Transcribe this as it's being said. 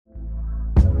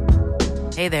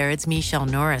Hey there, it's Michelle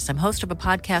Norris. I'm host of a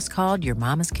podcast called Your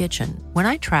Mama's Kitchen. When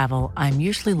I travel, I'm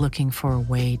usually looking for a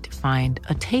way to find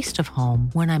a taste of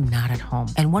home when I'm not at home.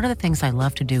 And one of the things I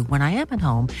love to do when I am at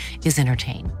home is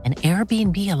entertain. And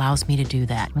Airbnb allows me to do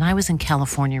that. When I was in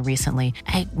California recently,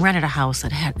 I rented a house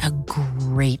that had a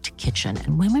great kitchen.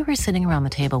 And when we were sitting around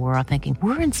the table, we were all thinking,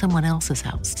 we're in someone else's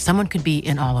house. Someone could be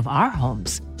in all of our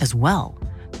homes as well.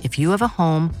 If you have a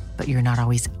home, but you're not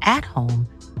always at home,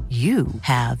 you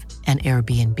have an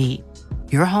Airbnb.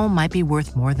 Your home might be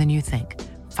worth more than you think.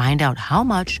 Find out how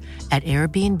much at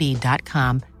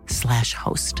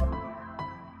airbnb.com/host.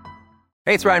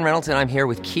 Hey, it's Ryan Reynolds, and I'm here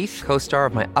with Keith, co-star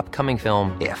of my upcoming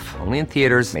film, If, only in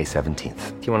theaters May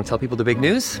 17th. Do you want to tell people the big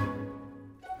news?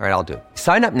 All right, I'll do it.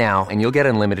 Sign up now and you'll get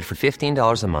unlimited for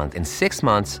 $15 a month and 6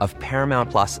 months of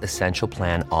Paramount Plus Essential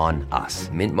Plan on us.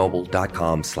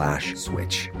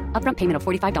 MintMobile.com/switch. Upfront payment of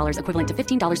 $45 equivalent to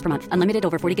 $15 per month. Unlimited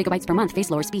over 40 gigabytes per month.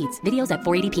 Face lower speeds. Videos at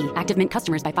 480p. Active Mint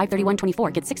customers by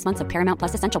 531.24 get 6 months of Paramount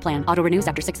Plus Essential Plan. Auto renews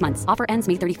after 6 months. Offer ends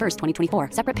May 31st, 2024.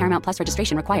 Separate Paramount Plus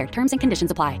registration required. Terms and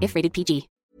conditions apply if rated PG.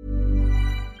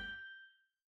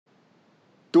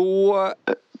 Då...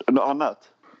 Något annat?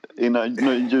 Innan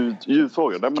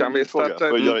ljudfrågan. Kan vi starta?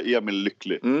 För att göra Emil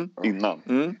lycklig innan.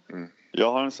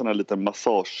 Jag har en sån här liten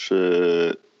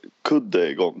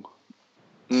massagekudde igång.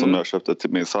 Som jag köpte till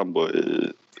min sambo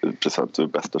i present. Det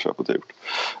bästa köpet jag gjort.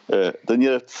 Den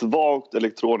ger ett svagt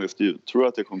elektroniskt ljud. Tror du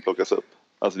att det kommer plockas upp?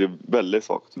 Alltså det är väldigt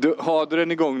svagt. Har du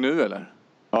den igång nu eller?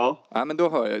 Ja. Ja, men då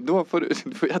hör jag. Då får du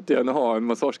jättegärna ha en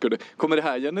massagekudde. Kommer det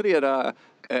här generera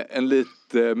en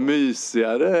lite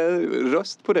mysigare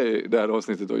röst på dig det här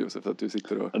avsnittet då, Josef? Att du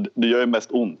sitter och... Det gör ju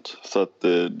mest ont. Så att det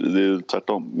är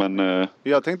tvärtom. Men,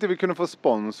 jag tänkte vi kunde få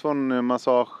spons från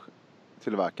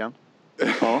massagetillverkaren.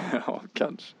 Ja. Ja,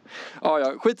 kanske.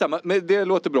 Ja, skitsamma. Men det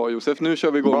låter bra, Josef. Nu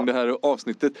kör vi igång det här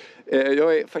avsnittet.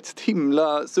 Jag är faktiskt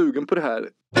himla sugen på det här.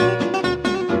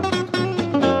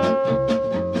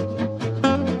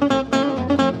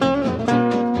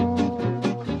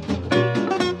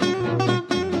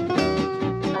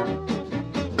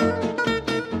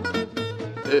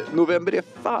 November är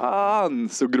fan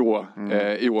så grå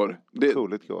i år.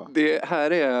 Otroligt grå. Det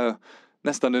här är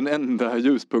nästan den enda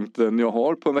ljuspunkten jag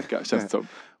har på en vecka, känns det som.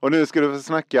 Och nu ska du få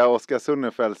snacka Oskar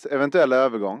Sunnefelds eventuella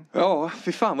övergång. Ja,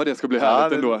 fy fan vad det ska bli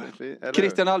härligt ändå.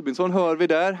 Christian Albinsson hör vi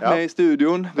där med i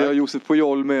studion. Vi har Josef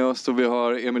Pujol med oss och vi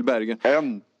har Emil Bergen.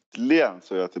 Äntligen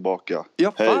så är jag tillbaka.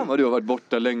 Ja, fan vad du har varit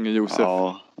borta länge, Josef.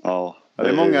 Ja. Det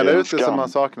är många där ute som har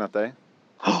saknat dig.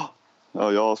 Ja,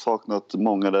 jag har saknat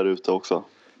många där ute också.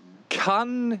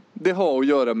 Kan det ha att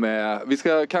göra med, vi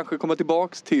ska kanske komma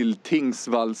tillbaks till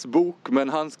Tingsvalls bok, men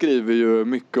han skriver ju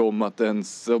mycket om att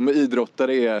som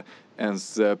idrottare är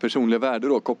ens personliga värde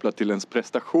då kopplat till ens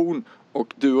prestation,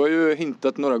 och du har ju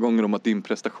hintat några gånger om att din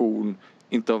prestation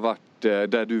inte har varit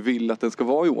där du vill att den ska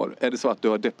vara i år. Är det så att du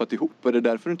har deppat ihop? Är det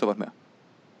därför du inte har varit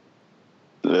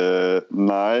med?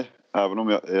 Nej, även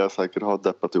om jag säkert har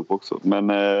deppat ihop också. Men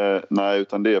nej,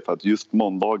 utan det är för att just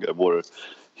måndagar, vår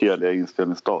heliga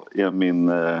inspelningsdag, är min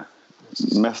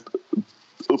mest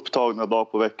upptagna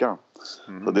dag på veckan.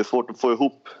 Så det är svårt att få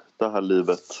ihop det här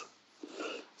livet.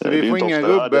 Så vi får ingen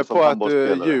rubbe på att du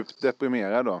är djupt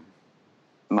deprimerad då?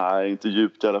 Nej, inte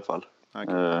djupt i alla fall.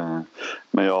 Okay.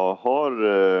 Men jag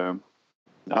har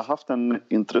haft en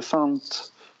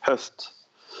intressant höst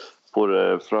på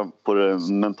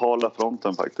den mentala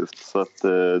fronten faktiskt. Så att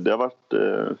det har varit...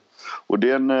 Och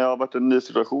det har varit en ny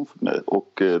situation för mig.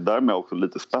 Och därmed också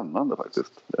lite spännande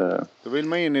faktiskt. Då vill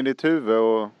man in i ditt huvud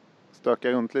och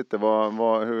stöka runt lite.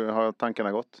 Hur har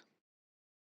tankarna gått?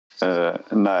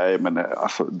 Nej, men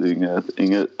alltså, det är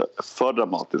inget för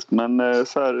dramatiskt. Men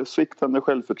så här, sviktande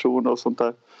självförtroende och sånt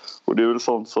där. Och det är väl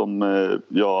sånt som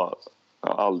jag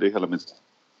aldrig i hela mitt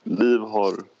liv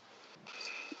har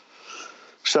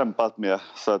kämpat med.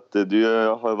 Så att det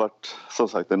har varit som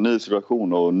sagt en ny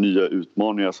situation och nya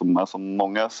utmaningar. Alltså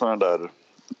många sådana där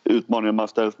utmaningar man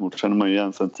ställs mot känner man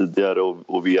igen sedan tidigare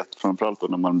och vet framförallt då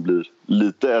när man blir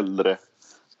lite äldre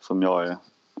som jag är.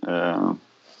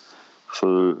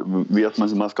 Så vet man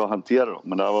hur man ska hantera dem.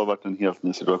 Men det har varit en helt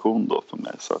ny situation då för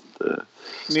mig. Så att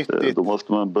då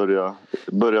måste man börja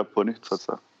på nytt så att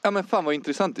säga. Ja, men fan vad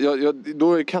intressant.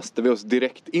 Då kastar vi oss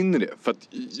direkt in i det. För att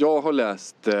jag har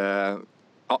läst,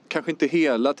 kanske inte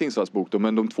hela Tingsvalls bok då,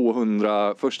 men de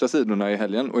 200 första sidorna i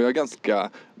helgen. Och jag är ganska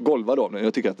golvad av den.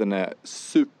 Jag tycker att den är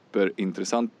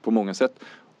superintressant på många sätt.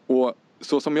 Och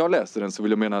så som jag läser den så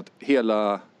vill jag mena att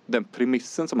hela den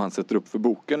premissen som han sätter upp för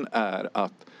boken är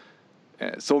att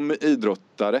som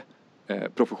idrottare,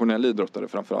 professionell idrottare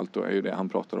framförallt då är ju det han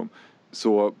pratar om,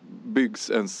 så byggs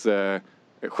ens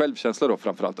självkänsla då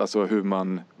framförallt, alltså hur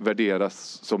man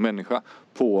värderas som människa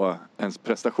på ens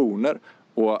prestationer.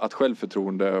 Och att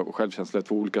självförtroende och självkänsla är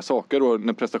två olika saker. Och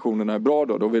när prestationerna är bra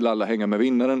då vill alla hänga med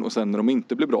vinnaren. Och sen när de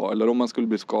inte blir bra, eller om man skulle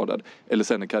bli skadad, eller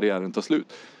sen när karriären tar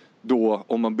slut. Då,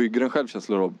 om man bygger en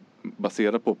självkänsla då,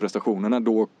 baserat på prestationerna,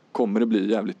 då kommer det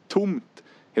bli jävligt tomt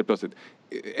helt plötsligt.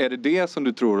 Är det det som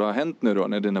du tror har hänt nu då,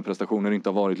 när dina prestationer inte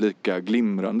har varit lika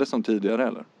glimrande som tidigare,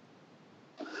 eller?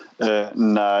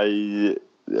 Nej,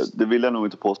 det vill jag nog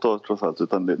inte påstå trots allt.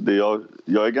 Utan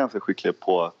jag är ganska skicklig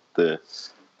på att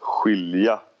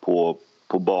skilja på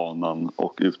banan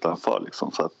och utanför.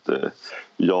 Liksom. Så att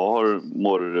jag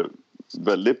mår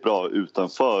väldigt bra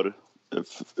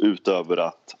utöver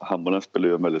att handbollen spelar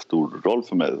en väldigt stor roll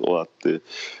för mig. Och att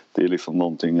det är liksom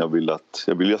någonting jag vill att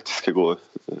det ska gå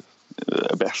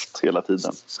bäst hela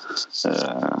tiden.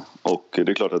 Och det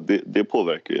är klart att det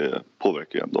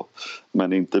påverkar ändå.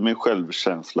 Men inte min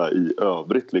självkänsla i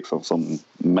övrigt liksom, som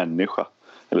människa.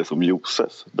 Eller som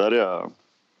Josef.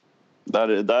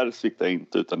 Där sviktar jag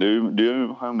inte, utan det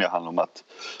har mer handlat om att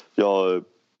jag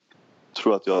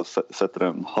tror att jag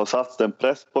har satt en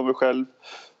press på mig själv,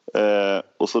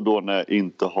 och så då när jag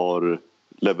inte har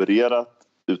levererat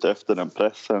ut efter den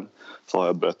pressen så har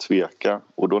jag börjat tveka,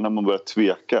 och då när man börjar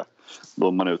tveka då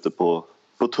är man ute på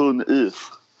tunn is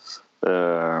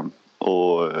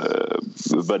och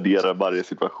värderar varje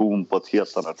situation på ett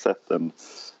helt annat sätt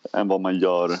än vad man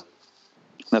gör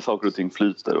när saker och ting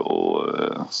flyter och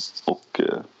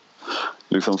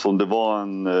liksom som det var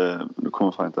nu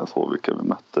kommer jag inte ens ihåg vilka vi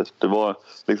mötte. Det var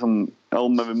liksom,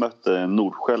 när vi mötte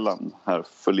Nordsjälland här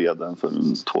förleden för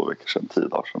 2 veckor sedan, 10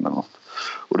 dagar sedan eller något.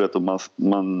 Och det är att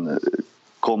man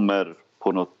kommer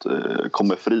på något,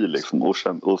 kommer fri liksom och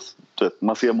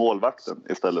man ser målvakten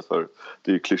istället för,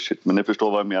 det är ju klyschigt, men ni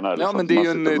förstår vad jag menar liksom. Ja, men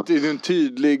det är ju en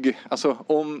tydlig, alltså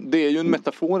det är ju en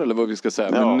metafor eller vad vi ska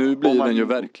säga, men nu blir den ju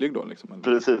verklig då liksom.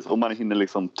 Precis, och man hinner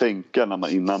liksom tänka när man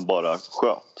innan bara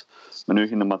sköt, men nu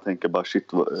hinner man tänka bara shit,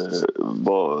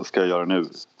 vad ska jag göra nu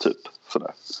typ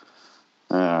sådär.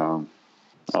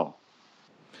 Ja,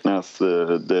 men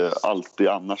det alltid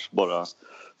annars bara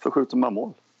så skjuter man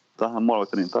mål där han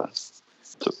målvakten inte är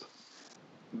typ.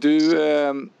 Du,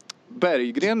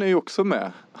 Berggren är ju också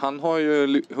med. Han har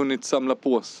ju hunnit samla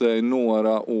på sig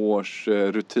några års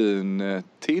rutin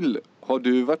till. Har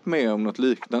du varit med om något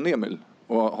liknande, Emil?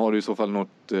 Och har du i så fall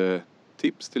något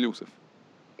tips till Josef?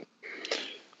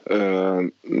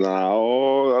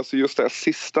 Alltså just det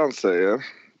sista han säger,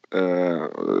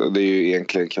 det är ju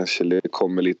egentligen kanske det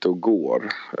kommer lite och går.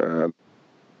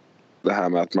 Det här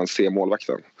med att man ser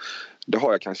målvakten. Det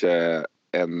har jag kanske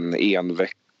en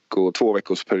 2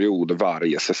 veckors period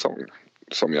varje säsong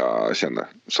som jag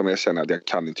känner att jag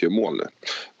kan inte göra mål nu.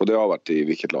 Och det har varit i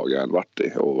vilket lag jag än varit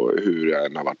i och hur jag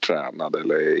än har varit tränad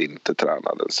eller inte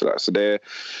tränad eller sådär. Så det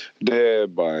är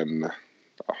bara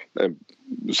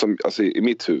alltså i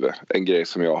mitt huvud en grej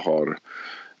som jag har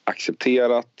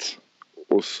accepterat,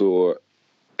 och så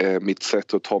mitt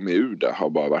sätt att ta mig ur det har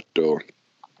bara varit att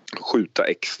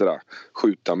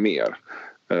skjuta mer.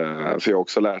 För jag har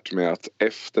också lärt mig att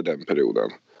efter den perioden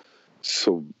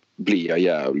så blir jag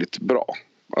jävligt bra.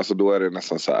 Alltså då är det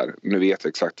nästan så här, nu vet jag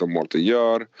exakt vad målet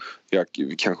gör. Jag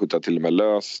kan skjuta till och med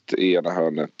löst i ena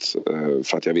hörnet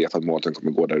för att jag vet att målet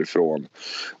kommer gå därifrån.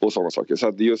 Och sådana saker. Så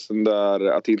att just den där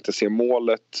att inte se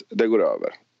målet, det går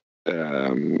över.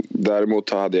 Däremot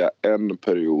hade jag en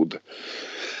period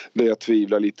där jag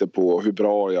tvivlar lite på hur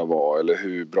bra jag var eller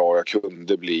hur bra jag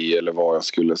kunde bli, eller vad jag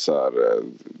skulle så här,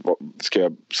 ska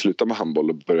jag sluta med handboll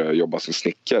och börja jobba som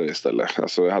snickare istället.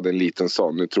 Alltså jag hade en liten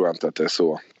sån, nu tror jag inte att det är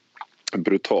så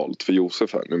brutalt för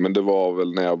Josef här nu, men det var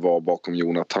väl när jag var bakom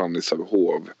Jonathan i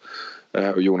Sävehof.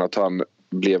 Och Jonathan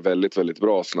blev väldigt, väldigt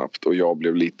bra snabbt och jag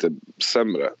blev lite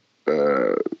sämre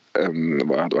än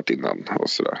vad jag hade varit innan och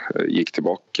sådär. Jag gick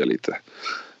tillbaka lite.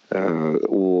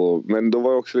 Men då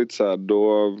var jag också lite så här,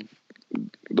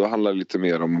 då handlade det lite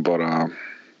mer om bara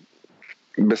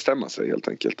bestämma sig helt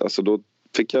enkelt. Alltså då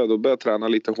började jag träna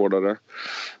lite hårdare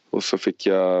och så fick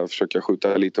jag försöka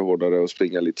skjuta lite hårdare och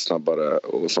springa lite snabbare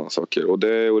och sådana saker. Och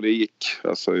det gick.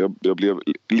 Alltså jag blev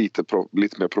lite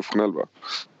mer professionell, va?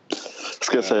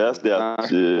 Ska jag säga det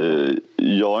att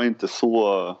jag är inte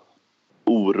så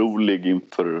orolig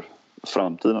inför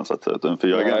framtiden så att säga. För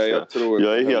jag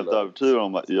är helt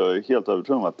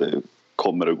övertygad om att det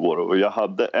kommer att gå. Och jag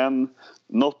hade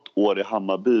något år i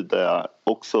Hammarby där jag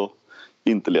också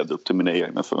inte levde upp till mina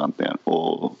egna förväntningar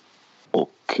och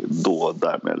då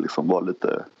därmed liksom var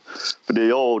lite, för det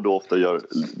jag då ofta gör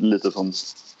lite som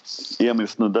Emil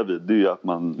snuddar vid, det är ju att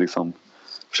man liksom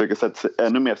försöker sätta sig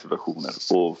ännu mer situationer.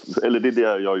 Eller det är det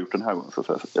jag har gjort den här gången. Så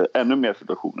att säga. Ännu mer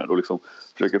situationer och liksom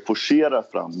försöker forcera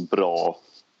fram bra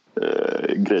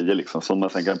grejer liksom, som man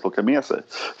sen kan plocka med sig.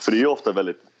 För det är ju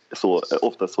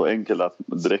ofta så enkelt att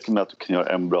det räcker med att du kan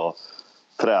göra en bra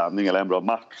träning eller en bra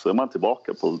match så är man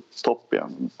tillbaka på topp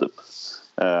igen. Typ.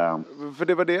 För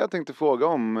det var det jag tänkte fråga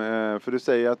om. För du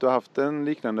säger att du har haft en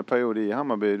liknande period i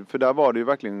Hammarby. För där var det ju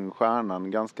verkligen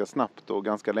stjärnan ganska snabbt och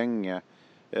ganska länge.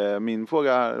 Min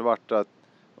fråga har varit att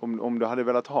om du hade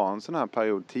velat ha en sån här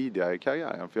period tidigare i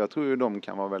karriären. För jag tror ju de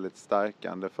kan vara väldigt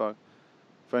stärkande för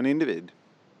en individ.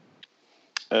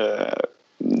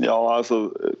 Ja,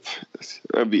 alltså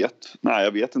jag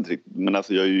vet inte riktigt. Men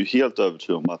alltså, jag är ju helt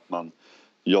övertygad om att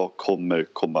jag kommer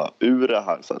komma ur det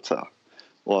här så att säga.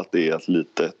 Och att det är ett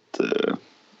litet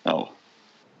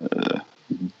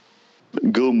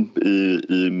gump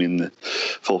i min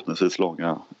förhoppningsvis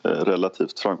långa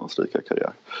relativt framgångsrika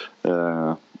karriär.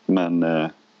 Men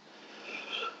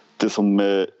det som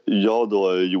jag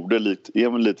då gjorde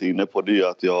lite inne på det är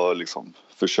att jag liksom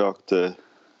försökte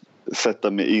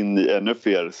sätta mig in i ännu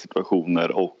fler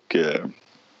situationer och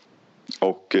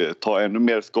ta ännu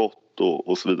mer skott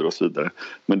och så vidare och så vidare.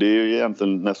 Men det är ju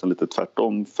egentligen nästan lite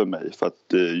tvärtom för mig för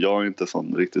att jag är inte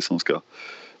sån riktigt som ska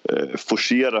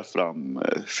forcera fram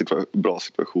bra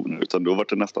situationer utan då var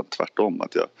det nästan tvärtom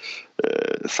att jag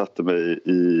satte mig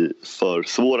i för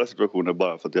svåra situationer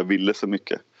bara för att jag ville så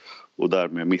mycket och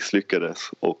därmed misslyckades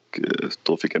och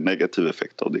då fick en negativ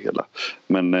effekt av det hela.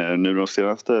 Men nu de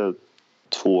senaste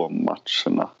 2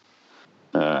 matcherna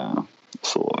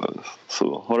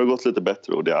så har det gått lite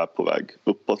bättre och det är på väg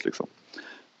uppåt liksom.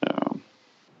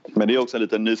 Men det är också en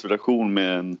liten ny situation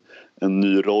med en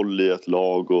ny roll i ett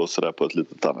lag och sådär på ett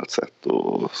lite annat sätt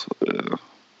och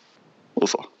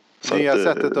så. Nya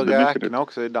sättet att räkna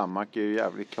också i Danmark är ju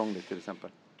jävligt krångligt till exempel.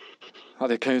 Ja,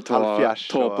 det kan ju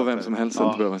ta på vem som helst.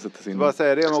 Inte behöva sätta sig in. Vad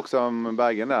säger det också om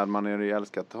Bergen där? Man har ju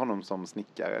älskat honom som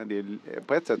snickare. Det är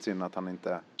på ett sätt synd att han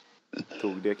inte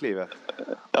tog det klivet.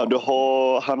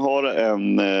 Ja, han har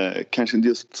en, kanske inte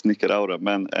just snickaraura,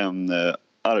 men en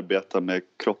arbeta med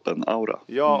kroppen-aura.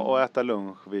 Ja, och äta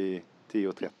lunch vid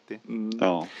 10:30.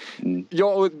 Ja.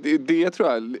 Ja, och det tror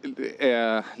jag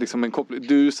är liksom en koppling.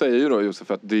 Du säger ju då,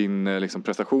 Josef, att din liksom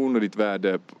prestation och ditt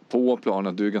värde på planen,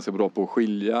 att du är ganska bra på att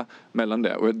skilja mellan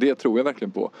det. Och det tror jag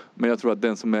verkligen på. Men jag tror att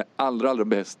den som är allra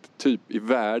bäst typ i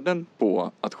världen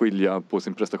på att skilja på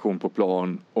sin prestation på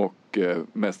plan och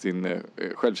med sin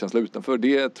självkänsla utanför,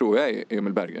 det tror jag är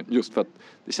Emil Berggren. Just för att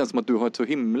det känns som att du har ett så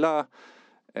himla...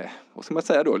 vad ska man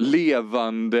säga då?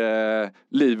 Levande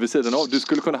liv vid sidan av. Du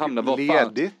skulle kunna hamna var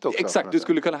fan... Ledigt också. Exakt, du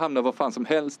skulle kunna hamna var fan som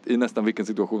helst i nästan vilken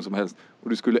situation som helst. Och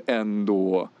du skulle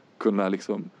ändå kunna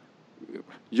liksom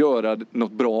göra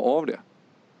något bra av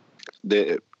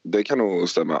det. Det kan nog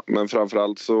stämma. Men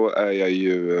framförallt så är jag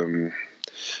ju...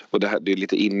 Och det är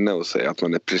lite inne att säga att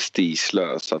man är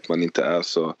prestigelös. Att man inte är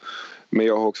så... Men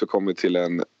jag har också kommit till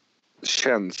en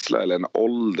känsla eller en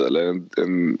ålder eller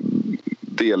en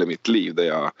del i mitt liv där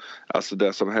jag, alltså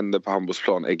det som händer på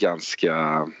handbollsplan är ganska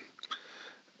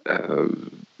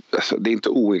alltså det är inte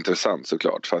ointressant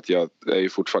såklart för att jag är ju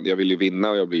fortfarande, jag vill ju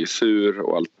vinna och jag blir sur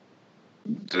och allt,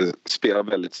 det spelar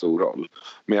väldigt stor roll,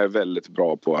 men jag är väldigt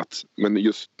bra på att, men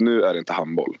just nu är det inte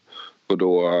handboll och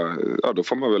då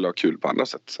får man väl ha kul på andra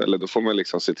sätt, eller då får man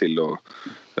liksom se till att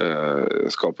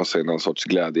skapa sig någon sorts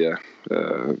glädje,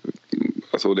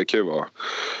 alltså det kan ju vara.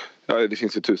 Ja, det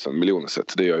finns ju 1000 miljoner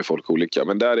sätt. Det gör ju folk olika.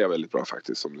 Men där är jag väldigt bra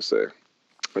faktiskt, som du säger.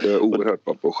 Jag är oerhört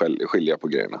bra på att skilja på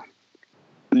grejerna.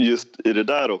 Just i det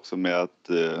där också med att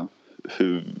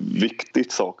hur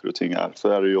viktigt saker och ting är. Så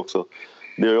är det ju också...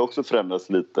 Det har ju också förändrats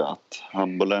lite att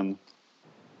handbollen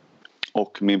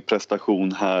och min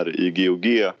prestation här i GOG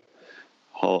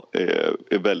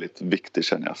är väldigt viktig,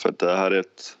 känner jag. För att det här är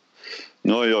ett...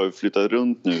 Nu har jag ju flyttat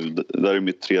runt nu. Det här är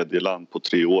mitt 3:e land på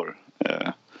 3 år.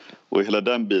 Och hela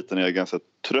den biten är jag ganska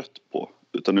trött på.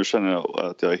 Utan nu känner jag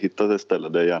att jag har hittat ett ställe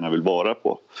där jag gärna vill vara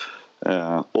på.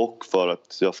 Och för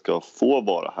att jag ska få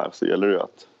vara här så gäller det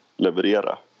att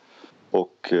leverera.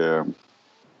 Och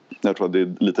jag tror att det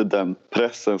är lite den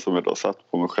pressen som jag då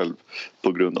satt på mig själv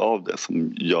på grund av det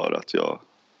som gör att jag...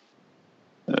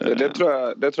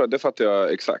 Det fattar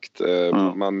jag exakt.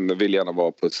 Man vill gärna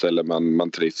vara på ett ställe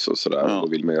man trivs och sådär.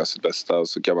 Och vill man göra sitt bästa och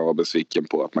så kan man vara besviken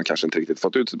på att man kanske inte riktigt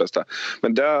fått ut sitt bästa.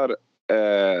 Men där,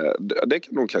 det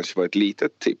kan nog kanske vara ett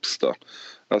litet tips då.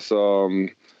 Alltså,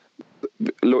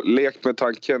 lek med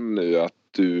tanken nu att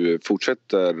du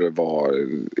fortsätter vara,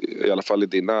 i alla fall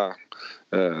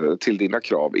till dina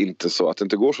krav, inte så att det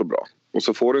inte går så bra. Och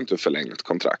så får du inte förlängt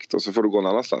kontrakt och så får du gå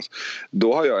någon annanstans.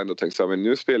 Då har jag ändå tänkt så här, men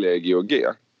nu spelar jag i GOG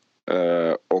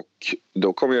Och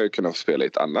då kommer jag ju kunna spela i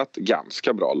ett annat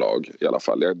ganska bra lag i alla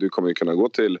fall. Du kommer ju kunna gå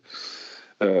till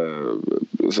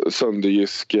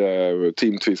Sönderjyske,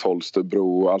 Team Tvis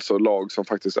Holstebro, alltså lag som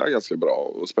faktiskt är ganska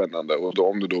bra och spännande, och då,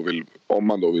 om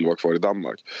man då vill vara kvar i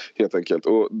Danmark helt enkelt.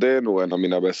 Och det är nog en av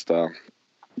mina bästa.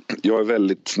 Jag är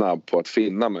väldigt snabb på att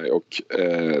finna mig och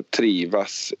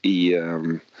trivas i,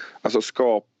 alltså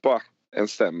skapa en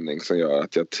stämning som gör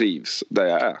att jag trivs där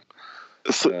jag är.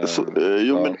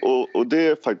 Men det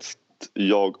är faktiskt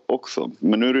jag också.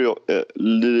 Men nu är det jag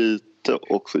lite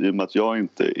också, i och med att jag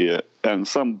inte är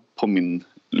ensam på min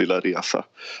lilla resa.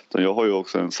 Utan jag har ju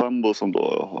också en sambo som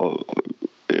då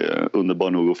är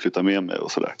underbar nog att flytta med mig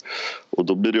och sådär. Och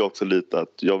då blir det också lite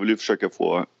att jag vill ju försöka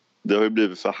få... Det har ju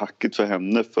blivit för hackigt för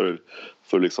henne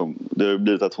för liksom, det har ju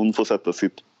blivit att hon får sätta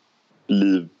sitt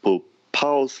liv på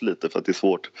paus lite för att det är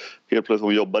svårt. Helt plötsligt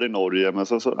hon jobbar i Norge, men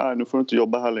sen så nej, nu får hon inte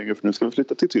jobba här längre för nu ska vi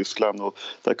flytta till Tyskland och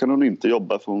där kan hon inte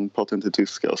jobba för hon pratar inte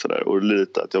tyska och sådär. Och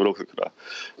lite att jag vill också kunna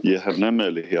ge henne en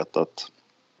möjlighet att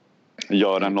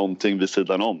göra någonting vid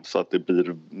sidan om så att det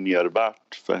blir mer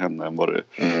värt för henne än vad det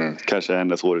kanske är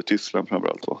hennes år i Tyskland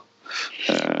framförallt då.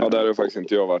 Ja, där har ju faktiskt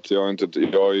inte jag varit. Jag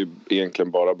har ju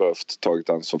egentligen bara behövt tagit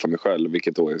ansvar för mig själv,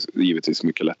 vilket då är givetvis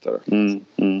mycket lättare.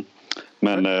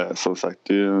 Men som sagt,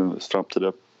 det är ju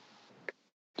framtida.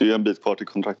 Det är ju en bit kvar till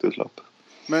kontraktutlopp.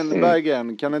 Men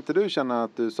Bergen, kan inte du känna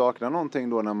att du saknar någonting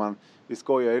då när vi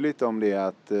skojar ju lite om det,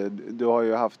 att du har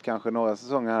ju haft kanske några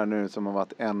säsonger här nu som har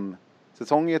varit en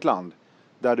säsong i ett land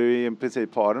där du i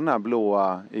princip har den här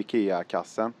blåa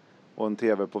IKEA-kassen och en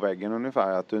tv på väggen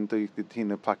ungefär, att du inte riktigt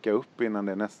hinner packa upp innan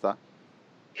det är nästa.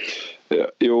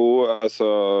 Jo, alltså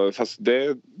fast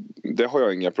det har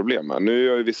jag inga problem med. Nu är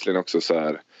jag ju visserligen också så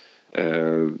här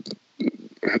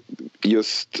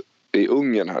just i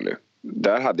Ungern här nu,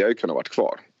 där hade jag ju kunnat varit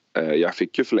kvar. Jag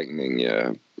fick ju förlängning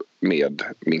med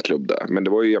min klubb där, men det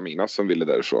var ju Jamina som ville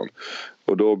därifrån.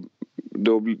 Och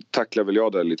då tacklade väl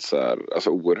jag det lite så här, alltså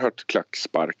oerhört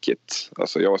klacksparkigt.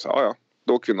 Alltså jag var så här, ja,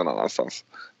 då åker vi någon annanstans.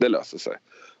 Det löser sig.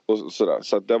 Och sådär.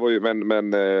 Så det var ju,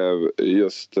 men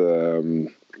just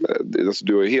alltså,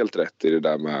 du har ju helt rätt i det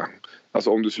där med, alltså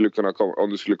om du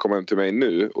skulle komma hem till mig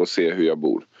nu och se hur jag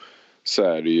bor, så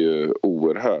är det ju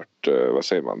oerhört, vad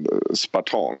säger man,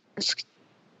 spartanskt.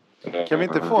 Kan vi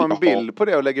inte få en bild på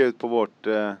det och lägga ut på vårt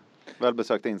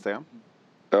välbesökta Instagram?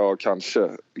 Ja, kanske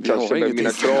med mina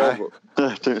krav.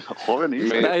 Har vi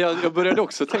inte? Nej, jag började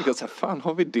också tänka så här, fan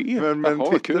har vi det? Men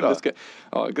Jaha, Twitter kul.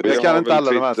 Då? Det ska inte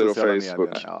alla de här Twitter och sociala Facebook.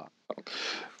 medier. Ja.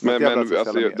 Men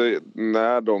alltså,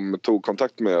 när de tog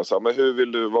kontakt med mig och sa, men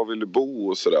var vill du bo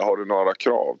och sådär, har du några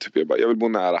krav? Typ jag vill bo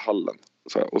nära hallen.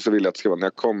 Och så vill jag att när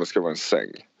jag kommer ska vara en säng.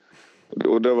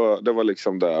 Och det var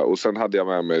liksom det. Och sen hade jag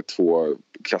med mig 2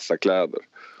 kassakläder.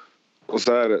 Och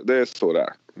så det är så där.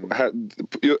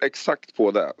 Exakt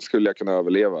på det skulle jag kunna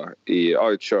överleva i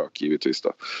ett kök givetvis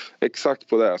då. Exakt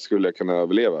på det skulle jag kunna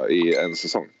överleva i en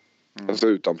säsong. Alltså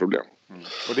utan problem.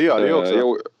 Och det gör det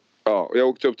också. Jag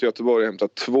åkte upp till Göteborg och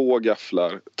hämtade 2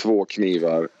 gafflar, 2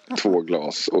 knivar, 2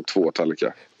 glas och 2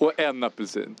 tallrikar. Och en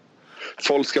apelsin.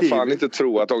 Folk ska fan inte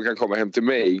tro att de kan komma hem till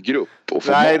mig i grupp och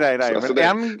få nej, mat. Nej, alltså,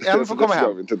 men en får komma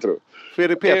hem. Inte tro.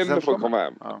 En får komma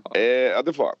hem. Ja,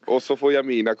 det får han. Och så får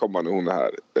Jamina komma när hon är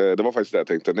här. Det var faktiskt det jag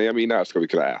tänkte. När Jamina är här ska vi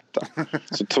kunna äta.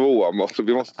 Så 2,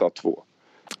 vi måste ta 2.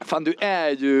 Fan, du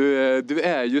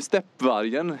är ju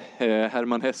Steppvargen,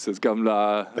 Herman Hesses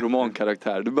gamla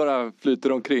romankaraktär. Du bara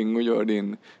flyter omkring och gör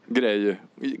din grej.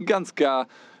 Ganska...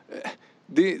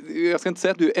 jag ska inte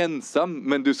säga att du är ensam,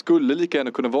 men du skulle lika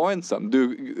gärna kunna vara ensam.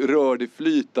 Du rör dig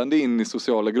flytande in i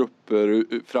sociala grupper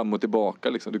fram och tillbaka.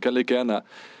 Liksom. Du kan lika gärna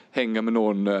hänga med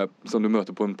någon som du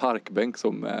möter på en parkbänk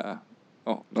som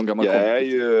någon gammal kompis. Jag är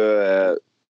ju...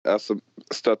 Alltså,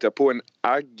 stöter jag på en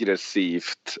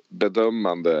aggressivt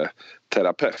bedömande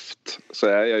terapeut så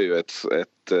är jag ju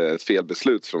ett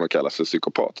felbeslut från att kalla sig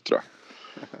psykopat, tror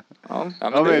jag.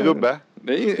 Ja, men gubbe.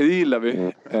 Det gillar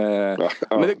vi.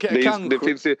 Men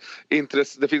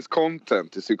det finns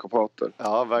content i psykopater.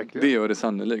 Ja, verkligen. Det gör det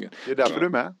sannoliken. Det är därför du är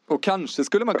med. Och kanske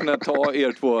skulle man kunna ta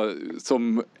er 2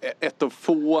 som ett av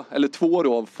få, eller 2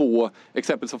 då av få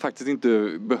exempel som faktiskt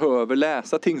inte behöver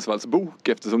läsa Tingsvalls bok,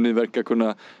 eftersom ni verkar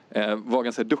kunna vara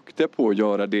ganska duktiga på att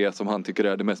göra det som han tycker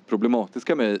är det mest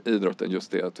problematiska med idrotten,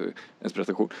 just det, att ens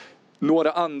prestation.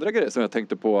 Några andra grejer som jag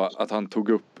tänkte på att han tog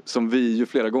upp, som vi ju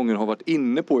flera gånger har varit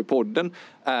inne på i podden,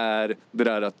 är det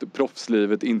där att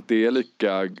proffslivet inte är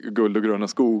lika guld och gröna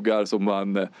skogar som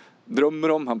man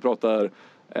drömmer om. Han pratar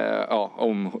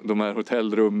om de här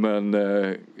hotellrummen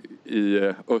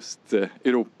i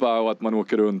Östeuropa och att man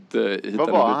åker runt hit. Vad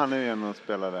var han nu igen och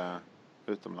spelade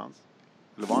utomlands?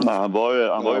 Nej, han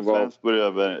var ju Flensburg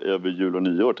över jul och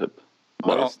nyår typ.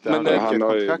 Ja, men när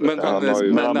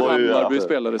Hammarby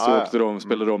spelade så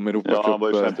spelade de Europacupen. Ja, han var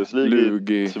i Champions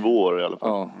League i 2 år i alla fall.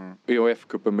 Ja,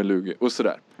 EHF-cupen med Lugi och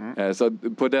sådär. Så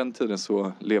på den tiden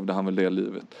så levde han väl det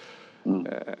livet.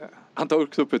 Han tar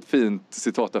också upp ett fint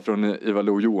citat där från Ivar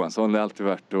Lo-Johansson. Det är alltid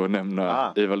värt att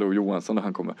nämna Ivar Lo-Johansson när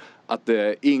han kommer. Att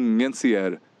ingen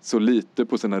ser så lite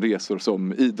på sina resor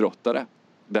som idrottare.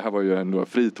 Det här var ju ändå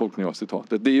fri tolkning av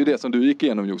citatet. Det är ju det som du gick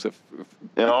igenom, Josef.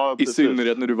 Ja, i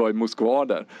synnerhet när du var i Moskva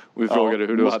där. Och vi frågade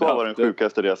hur du Moskva hade var den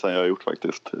sjukaste resan jag har gjort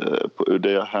faktiskt. Ur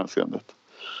det hänseendet.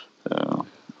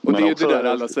 Och det är ju det där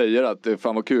alla säger att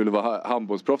fan vad kul att vara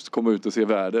handbollsproffs och komma ut och se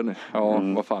världen. Ja,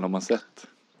 vad fan har man sett?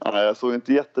 Ja, jag såg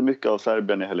inte jättemycket av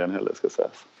Serbien i helgen heller, ska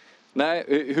sägas. Nej,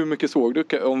 hur mycket såg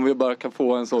du? Om vi bara kan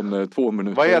få en sån 2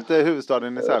 minuter. Vad heter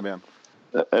huvudstaden i Serbien?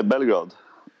 Belgrad.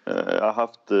 Jag har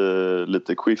haft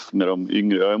lite quiz med de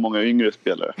yngre. Jag har många yngre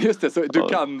spelare. Just det, så du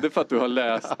kan det för att du har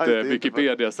läst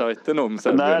Wikipedia-sajten om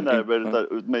Serbien. Nej,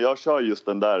 men jag kör just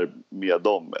den där med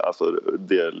dem. Alltså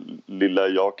det lilla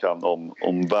jag kan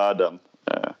om världen.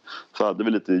 Så hade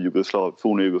vi lite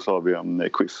forna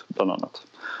Jugoslavien-quiz bland annat.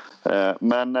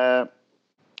 Men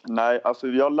nej, alltså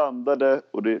jag landade,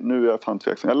 och nu är jag fan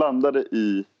tveksam. Jag landade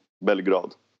i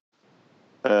Belgrad.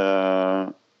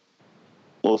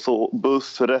 Och så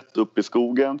buss rätt upp i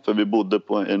skogen, för vi bodde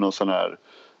i någon sån här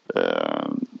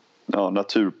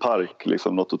naturpark,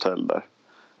 liksom något hotell där.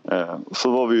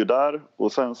 Så var vi ju där,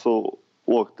 och sen så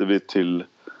åkte vi till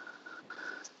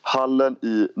hallen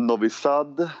i Novi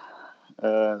Sad,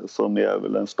 som är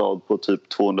väl en stad på typ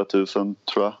 200 000 tror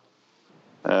jag.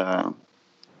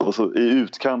 Och så i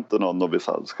utkanten av Novi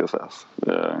Sad, ska sägas.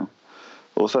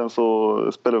 Och sen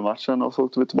så spelade vi matchen och så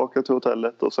åkte vi tillbaka till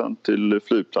hotellet och sen till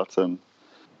flygplatsen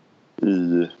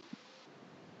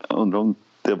jag undrar om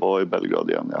det var i Belgrad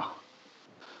igen, ja.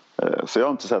 Så jag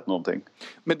har inte sett någonting.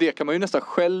 Men det kan man ju nästan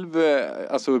själv,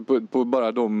 alltså på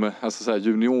bara de alltså så här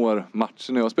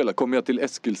juniormatcherna jag spelar. Kommer jag till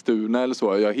Eskilstuna eller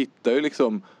så, jag hittar ju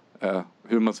liksom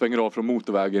hur man svänger av från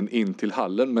motorvägen in till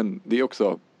hallen, men det är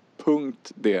också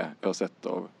punkt det jag har sett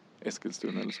av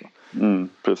Eskilstuna eller så.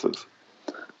 Precis.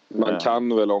 Man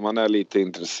kan väl, om man är lite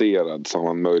intresserad, så har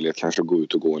man möjlighet kanske att gå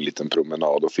ut och gå en liten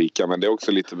promenad och fika. Men det är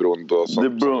också lite beroende på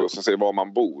som säger var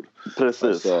man bor. Precis.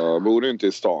 Alltså, bor du inte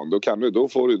i stan, då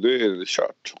får du, det är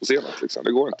kört och senast liksom.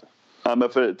 Det går inte. Ja, men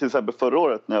till exempel förra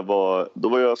året då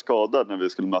var jag skadad när vi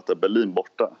skulle möta Berlin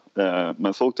borta.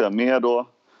 Men så åkte jag med då.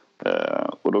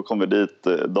 Och då kom vi dit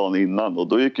dagen innan. Och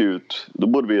då gick jag ut, då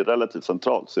bodde vi relativt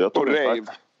centralt. Så jag tog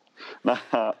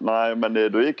Nej,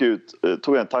 men då gick jag ut,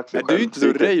 tog jag en taxi själv. Du är ju inte så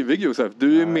rejvig, Josef.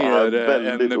 Du är mer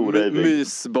en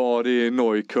mysbar i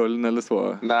Neukölln eller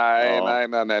så. Nej.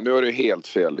 Nu är det helt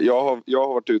fel. Jag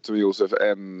har varit ute med Josef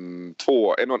en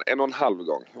och en halv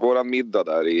gång. Våran middag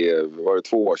där var det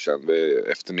 2 år sedan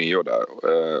efter nyår där.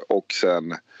 Och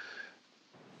sen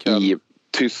i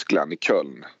Tyskland, i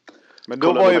Köln. Men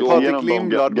då var ju Patrik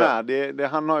Lindblad med.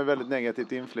 Han har ju väldigt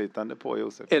negativt inflytande på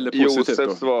Josef. Eller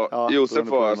positivt Josef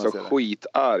var alltså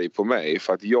skitarg på mig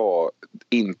för att jag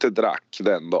inte drack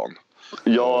den dagen.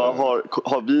 Jag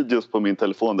har videos på min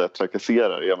telefon där jag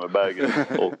trakasserar Emil Berger.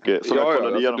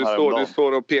 Du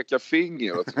står och pekar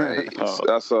finger åt mig.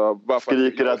 Alltså,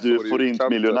 skriker att du får inte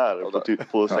miljonär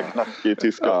på knackig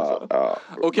tyska.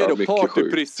 Okej då,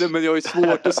 partyprisse, men jag är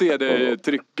svårt att se dig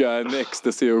trycka en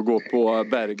ecstasy och gå på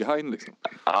Berghain liksom.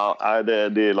 Ja,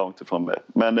 det är långt ifrån mig.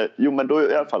 Men då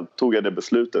i alla fall tog jag det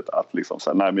beslutet att liksom så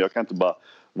här, nej, men jag kan inte bara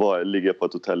ligga på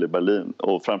ett hotell i Berlin.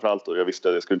 Och framförallt då, jag visste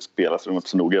att jag skulle inte spela, så de var inte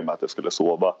så noga med att jag skulle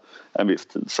sova en viss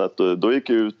tid. Så att, då gick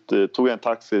jag ut, tog jag en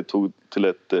taxi, tog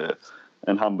till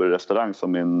en hamburgerrestaurang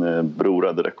som min bror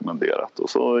hade rekommenderat. Och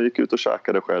så gick jag ut och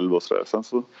käkade själv och sådär. Sen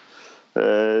så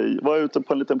var jag ute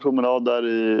på en liten promenad där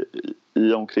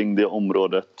i omkring det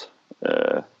området.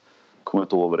 Kommer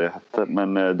inte ihåg vad det hette,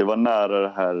 men det var nära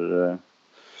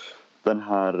den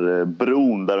här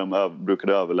bron där de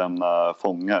brukade överlämna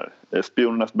fångar.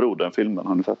 Spionernas bro, den filmen,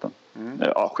 har ni sett den?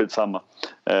 Ja, skitsamma.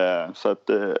 Så att,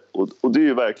 och det är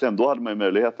ju verkligen, då hade man ju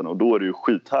möjligheten, och då är det ju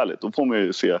skithärligt. Då får man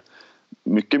ju se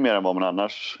mycket mer än vad man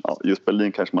annars, just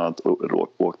Berlin kanske man hade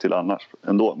åkt till annars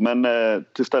ändå. Men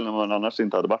till ställen man annars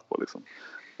inte hade varit på liksom.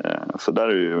 Så där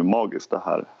är ju magiskt det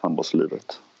här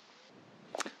handbollslivet.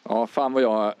 Ja, fan vad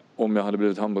jag, om jag hade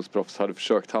blivit handbollsproffs, hade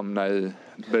försökt hamna i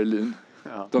Berlin.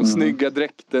 De snygga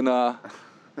dräkterna.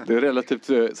 Det är relativt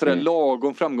sådär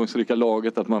lagom framgångsrika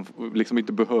laget, att man liksom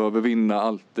inte behöver vinna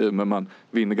alltid, men man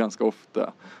vinner ganska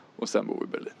ofta. Och sen bor vi i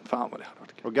Berlin. Fan vad det hade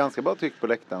varit kul. Och ganska bra tryck på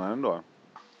läktarna ändå.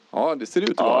 Ja, det ser ut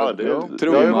att vara. Det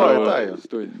har ju varit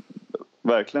där.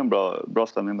 Verkligen bra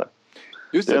stämning där.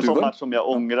 Just det är en sån match som jag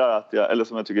ångrar eller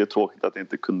som jag tycker är tråkigt att jag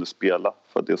inte kunde spela.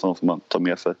 För att det är sånt som man tar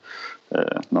med sig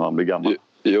när man blir gammal.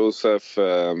 Josef,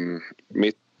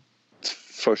 mitt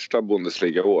första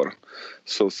Bundesliga-år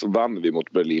så vann vi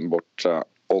mot Berlin borta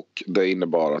och det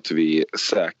innebar att vi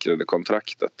säkrade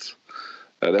kontraktet.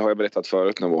 Det har jag berättat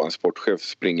förut när vår sportchef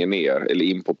springer ner eller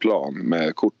in på plan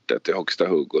med kortet i högsta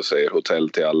hugg och säger hotell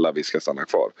till alla, vi ska stanna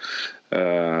kvar.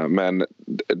 Men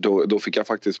då fick jag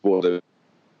faktiskt både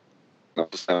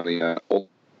på ställningar och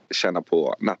känna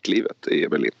på nattlivet i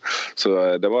Berlin.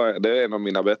 Så det är en av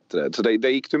mina bättre. Så det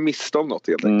gick du miste om något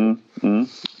helt enkelt.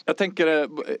 Jag tänker,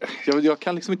 jag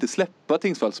kan liksom inte släppa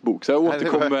Tingsvalls bok. Så jag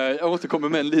återkommer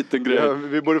med en liten grej. Ja,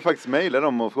 vi borde faktiskt mejla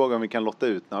dem och fråga om vi kan lotta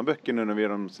ut några böcker nu när vi gör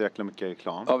dem så jäkla mycket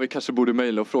reklam. Ja, vi kanske borde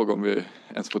mejla och fråga om vi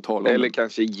ens får tala om eller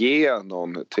kanske ge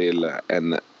någon till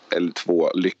en eller 2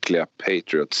 lyckliga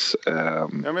Patriots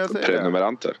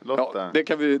prenumeranter. Ja,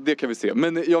 det kan vi se.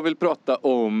 Men jag vill prata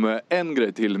om en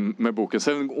grej till med boken.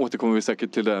 Sen återkommer vi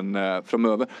säkert till den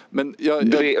framöver. Men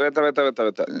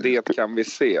Vänta. Det kan vi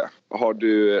se.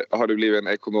 Har du blivit en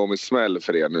ekonomisk smäll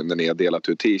för er nu när ni har delat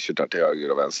ut t-shirtar till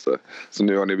höger och vänster? Så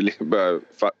nu har ni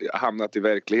hamnat i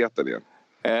verkligheten igen.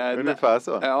 Ungefär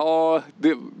så. Ja,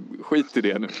 skit i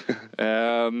det nu.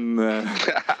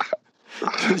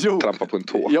 Trampa på en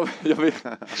tå.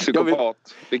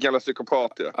 Psykopat. Vi kallar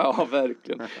psykopat, ja. Ja,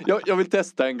 verkligen. Jag vill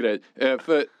testa en grej.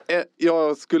 För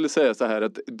jag skulle säga så här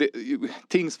att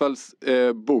Tingsvalls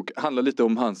bok handlar lite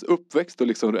om hans uppväxt och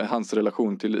liksom hans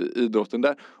relation till idrotten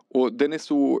där. Och den är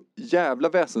så jävla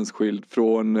väsensskild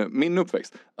från min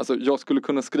uppväxt. Alltså jag skulle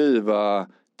kunna skriva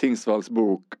Tingsvalls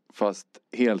bok fast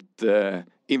helt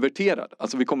inverterad.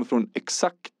 Alltså vi kommer från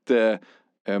exakt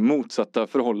motsatta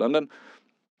förhållanden.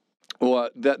 Och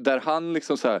där han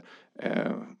liksom så här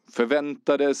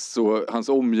förväntades och hans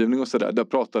omgivning och sådär, där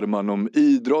pratade man om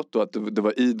idrott och att det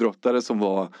var idrottare som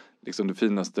var liksom det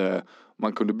finaste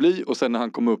man kunde bli. Och sen när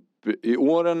han kom upp i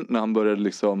åren, när han började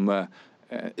liksom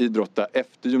idrotta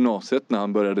efter gymnasiet, när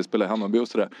han började spela i Hammarby och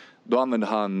sådär, då använde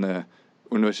han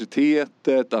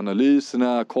universitetet,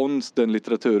 analyserna, konsten,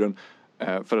 litteraturen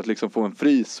för att liksom få en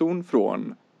frizon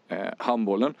från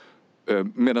handbollen.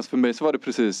 Medan för mig så var det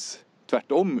precis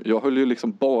tvärtom. Jag höll ju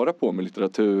liksom bara på med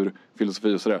litteratur,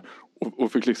 filosofi och sådär.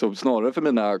 Och fick liksom snarare för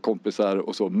mina kompisar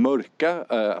och så mörka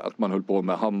att man höll på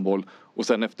med handboll. Och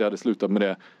sen efter jag hade slutat med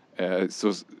det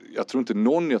så jag tror inte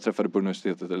någon jag träffade på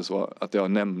universitetet eller så att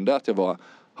jag nämnde att jag var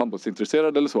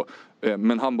handbollsintresserad eller så.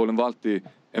 Men handbollen var alltid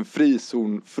en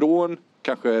frizon från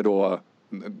kanske då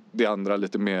det andra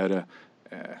lite mer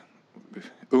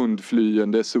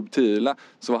undflyende, subtila,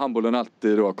 så var handbollen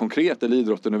alltid då konkret, eller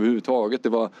idrotten överhuvudtaget. Det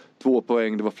var 2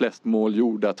 poäng, det var flest mål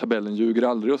gjorda, tabellen ljuger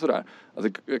aldrig och sådär.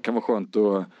 Alltså det kan vara skönt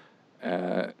att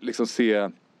liksom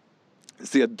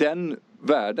se den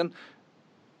världen.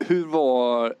 Hur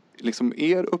var liksom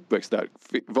er uppväxt där?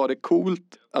 Var det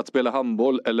coolt att spela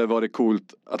handboll eller var det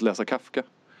coolt att läsa Kafka?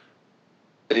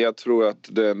 Jag tror att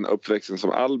den uppväxten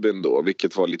som Albin då,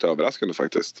 vilket var lite överraskande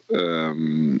faktiskt,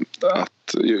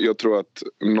 jag tror att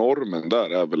normen där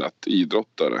är väl att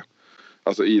idrottare,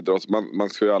 alltså man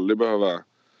ska ju aldrig behöva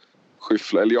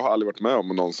skyffla, eller jag har aldrig varit med om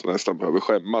någon som nästan behöver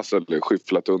skämmas eller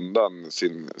skyfflat undan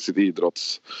sitt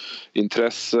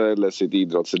idrottsintresse eller sitt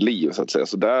idrottsliv så att säga.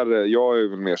 Så där, jag är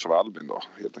väl mer som Albin då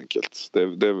helt enkelt. Det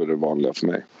är väl det vanliga för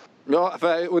mig. Ja,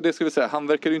 och det ska vi säga, han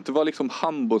verkar ju inte vara liksom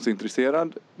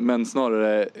handbollsintresserad, men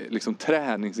snarare liksom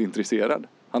träningsintresserad.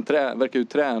 Han verkar ju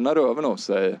träna röven av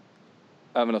sig,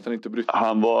 även att han inte bryter.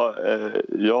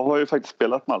 Jag har ju faktiskt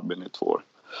spelat med Albin i 2 år.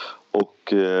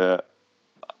 Och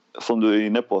som du är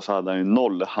inne på så hade han ju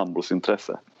 0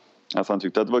 handbollsintresse. Alltså han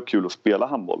tyckte att det var kul att spela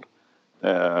handboll.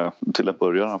 Till en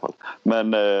början i alla fall.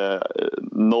 Men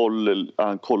 0,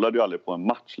 han kollade ju aldrig på en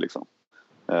match liksom.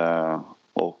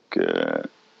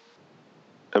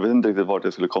 Jag vet inte riktigt vart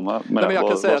det skulle komma. Men jag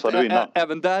kan säga att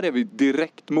även där är vi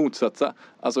direkt motsatsa.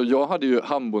 Alltså jag hade ju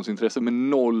handbollsintresse med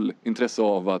 0 intresse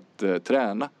av att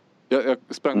träna. Jag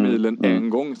sprang milen en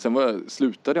gång. Sen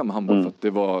slutade jag med handboll för att det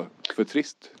var för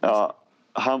trist. Ja,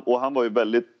 han var ju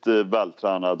väldigt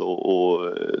vältränad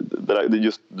och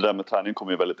just det där med träning kom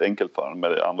ju väldigt enkelt för honom.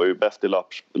 Men han var ju bäst i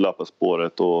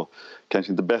löparspåret och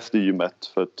kanske inte bäst i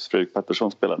gymmet för att Fredrik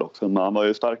Pettersson spelade också. Men han var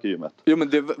ju stark i gymmet. Jo, men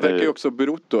det verkar ju också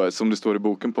berott då, som det står i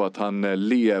boken, på att han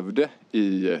levde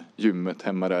i gymmet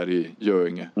hemma där i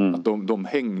Göinge. Att de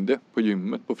hängde på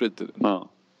gymmet på fritiden. Ja.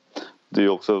 Det är ju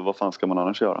också, vad fan ska man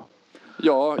annars göra?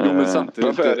 Ja, men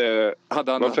samtidigt.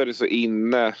 Varför är det så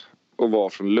inne att vara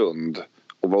från Lund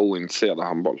och vara ointresserad av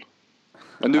handboll?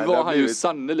 Men nu var han ju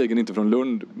sannoliken inte från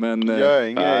Lund. Men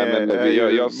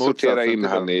jag sorterar in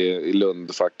han i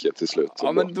Lundfacket till slut.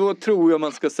 Ja, men då tror jag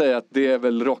man ska säga att det är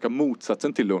väl raka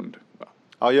motsatsen till Lund.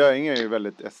 Ja, Göinge är ju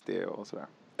väldigt SD och sådär.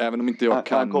 Även om inte jag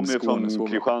kan han kommer ju från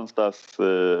Kristianstads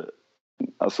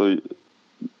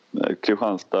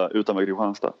Kristianstad, utanför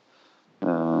Kristianstad.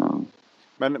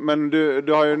 Men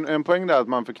du har ju en poäng där att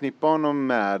man förknippar honom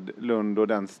med Lund och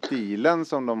den stilen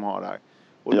som de har där.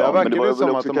 Och där verkar det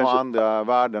som att de har andra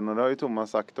värden, och det har ju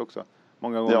Thomas sagt också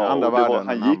många gånger, andra värden.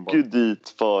 Han gick ju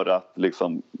dit för att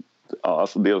liksom,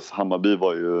 alltså dels Hammarby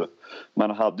var ju,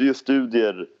 man hade ju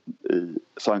studier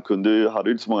så han hade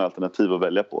ju inte så många alternativ att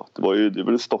välja på. Det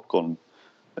var Stockholm,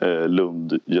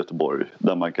 Lund, Göteborg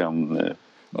där man kan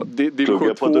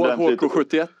plugga på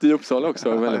HK71 i Uppsala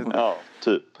också. Ja,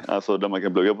 typ. Alltså där man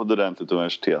kan plugga på ett ordentligt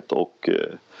universitet och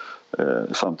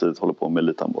samtidigt hålla på med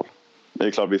elithandboll. Det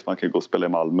är klart visst man kan gå och spela i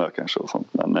Malmö kanske och sånt.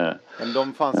 Men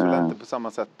de fanns väl inte på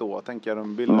samma sätt då, tänker jag.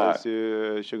 De bildades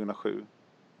ju 2007.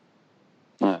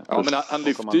 Nej, ja, men han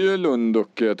lyfte ju Lund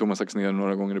och Thomas Axnér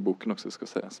några gånger i boken också, ska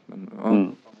sägas. Men, ja.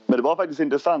 Men det var faktiskt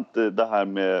intressant det här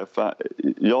med,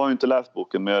 jag har ju inte läst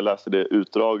boken men jag läste det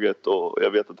utdraget och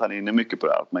jag vet att han är inne mycket på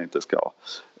det här, att man inte ska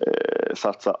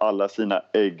satsa alla sina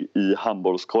ägg i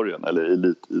handbollskorgen eller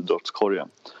elitidrottskorgen.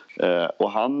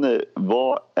 Och han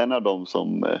var en av dem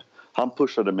som, han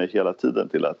pushade mig hela tiden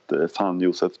till att fan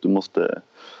Josef, du måste,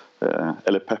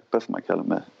 eller Peppe som man kallar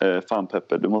mig, fan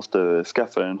Peppe, du måste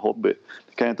skaffa dig en hobby.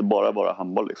 Det kan inte bara vara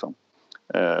handboll liksom.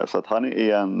 Så att han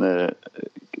är en,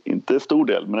 inte stor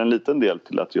del, men en liten del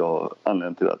till att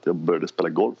anledningen till att jag började spela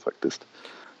golf faktiskt.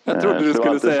 Jag trodde du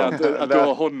skulle säga att du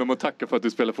har honom att tacka för att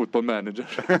du spelar fotbollmanager.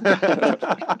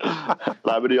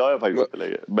 Nej, men det gör jag faktiskt inte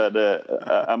längre.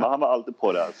 Men han var alltid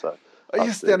på det. Alltså,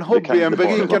 just det, en hobby, en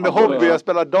berikande hobby, jag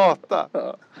spelar data.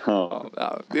 Ja,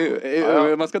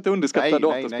 man ska inte underskatta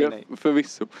dataspel,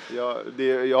 förvisso.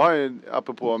 Jag har ju,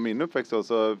 apropå min uppväxt då,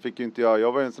 så fick ju inte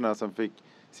jag var ju en sån här som fick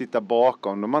sitta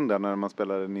bakom de andra när man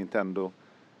spelade Nintendo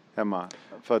hemma.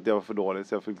 För att jag var för dålig,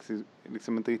 så jag fick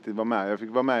liksom inte riktigt vara med. Jag fick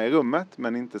vara med i rummet,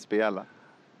 men inte spela.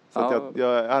 Så att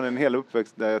jag hade en hel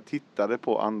uppväxt där jag tittade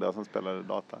på andra som spelade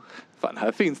data. Fan,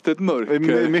 här finns det ett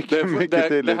mörker.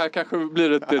 Mycket det här kanske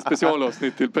blir ett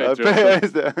specialavsnitt till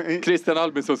Patreon. Christian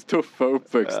Albinssons tuffa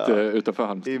uppväxt utanför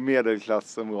Halmstad. I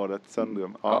medelklassområdet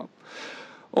Söndrum. Ja.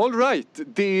 All right.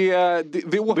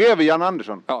 Bredvid Jan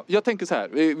Andersson. Ja, jag tänker så här.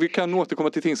 Vi kan återkomma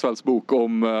till Tingsvalls bok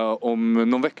om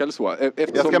någon vecka eller så.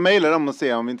 Jag ska mejla dem och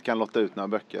se om vi inte kan lotta ut några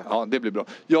böcker. Ja, det blir bra.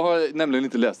 Jag har nämligen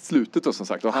inte läst slutet då, som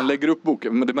sagt. Och han lägger upp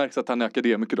boken, men det märks att han är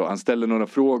akademiker då. Han ställer några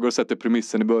frågor, sätter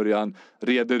premissen i början,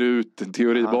 reder ut en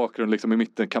teori bakgrund liksom i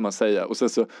mitten kan man säga. Och sen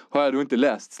så har jag då inte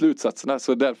läst slutsatserna,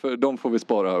 så därför de får vi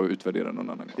spara och utvärdera någon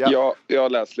annan gång. Ja, jag har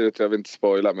läst slutet, jag vill inte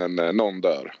spoila, men någon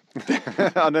dör.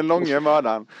 Ja, den långa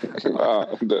mördaren. Ja,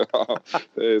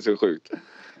 det är så sjukt.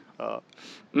 Ja.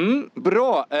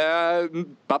 Bra.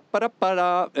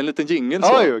 En liten jingle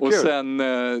så. Och sen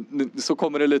så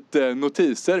kommer det lite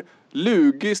notiser.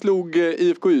 Lugi slog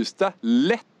IFK Ystad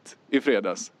lätt i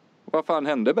fredags. Vad fan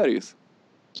hände, Bergis?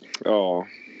 Ja,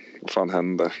 vad fan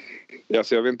hände?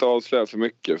 Alltså, jag vill inte avslöja för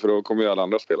mycket, för då kommer ju alla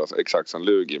andra spela exakt som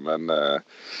Lugi, men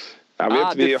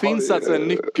det finns alltså en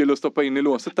nyckel att stoppa in i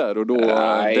låset där och då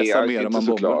desarmerar man bomben.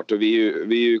 Såklart. Och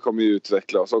vi kommer ju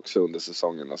utveckla oss också under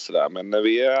säsongen och sådär. Men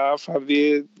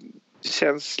vi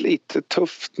känns lite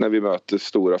tufft när vi möter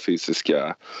stora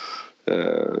fysiska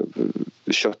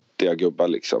köttiga gubbar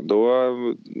liksom.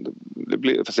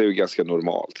 Fast det är ju ganska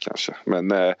normalt kanske.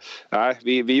 Men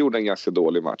vi gjorde en ganska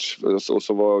dålig match. Och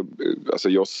så var alltså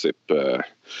Josip,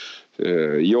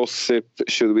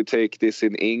 should we take this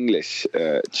in English?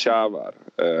 Chavar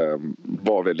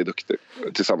var väldigt duktig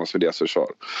tillsammans med deras försvar.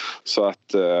 Så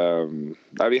att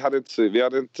vi hade inte så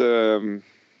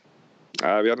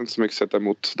mycket att sätta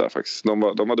emot där faktiskt. De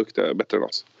var duktiga, bättre än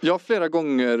oss. Jag har flera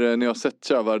gånger när jag sett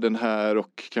Chavar den här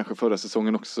och kanske förra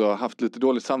säsongen också haft lite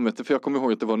dåligt samvete, för jag kommer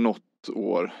ihåg att det var något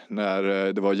år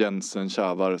när det var Jensen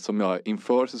Chavar som jag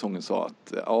inför säsongen sa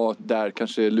att där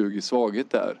kanske är Lugis svaghet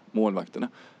där, målvakterna.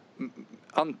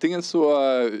 Antingen så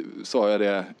sa jag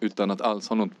det utan att alls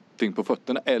ha någonting på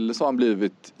fötterna, eller så har han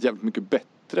blivit jävligt mycket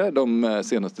bättre de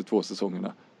senaste 2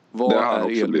 säsongerna. Vad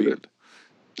är er bild?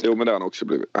 Jo, men det har han också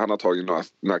blivit. Han har tagit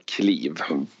några kliv.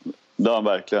 Det har han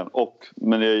verkligen.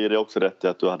 Men jag ger dig också rätt i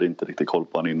att du hade inte riktigt koll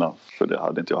på honom innan. För det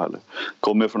hade inte jag heller.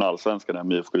 Kommer från Allsvenskan där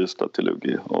med IFK Ystad till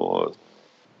Lugi.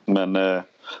 Men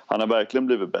han har verkligen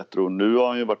blivit bättre. Och nu har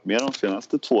han ju varit med de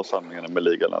senaste 2 samlingarna med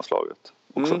ligalandslaget.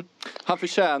 också. Han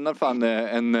förtjänar fan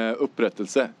en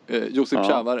upprättelse. Josip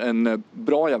Chavar, en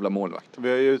bra jävla målvakt. Vi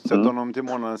har ju utsett honom till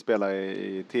månadens spelare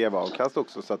i TV-avkast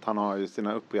också, så att han har ju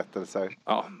sina upprättelser.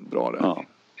 Ja, bra det. Ja.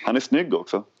 Han är snygg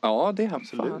också. Ja, det är han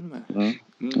absolut med.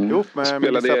 Jo, men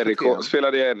spelade Erik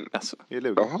alltså. i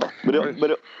Luleå.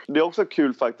 Men det är också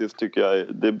kul faktiskt, tycker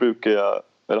jag. Det brukar jag,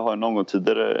 eller har jag någon gång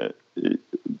tidigare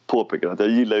påpekat, att jag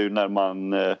gillar ju när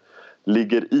man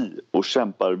ligger i och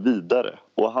kämpar vidare.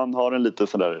 Och han har en lite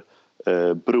sån där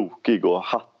brokig och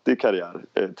hattig karriär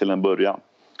till en början.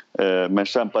 Men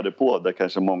kämpade på där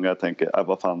kanske många tänker,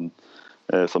 vad fan,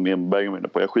 som Enberg var inne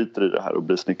på, jag skiter i det här och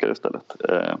blir snickare istället.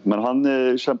 Men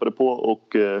han kämpade på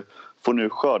och får nu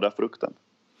skörda frukten.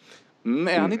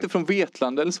 Är han inte från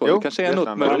Vetlanda eller så? Jo, det kanske är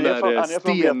något med de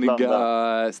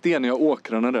där steniga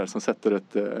åkrarna där som sätter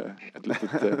ett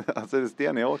litet... Alltså det är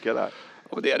steniga åkrar där.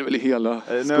 Och det är det väl i hela...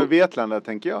 Nu Vetlanda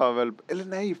tänker jag väl... Eller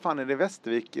nej, fan är det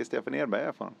Västervik Stefan Edberg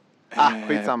är från?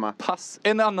 Skitsamma. Pass.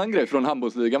 En annan grej från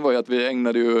handbollsligan var ju att vi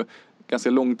ägnade ju ganska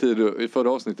lång tid i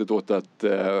förra avsnittet åt att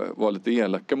vara lite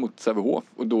elaka mot Sävehof.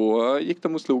 Och då gick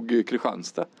de och slog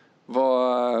Kristianstad.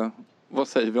 Vad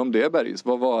säger vi om det, Bergis?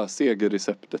 Vad var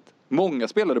segerreceptet? Många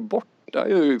spelade borta,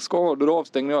 skador och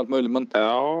avstängning och allt möjligt. Men...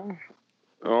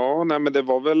 Ja, nej men det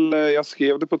var väl, jag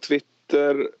skrev det på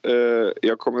Twitter,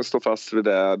 jag kommer stå fast vid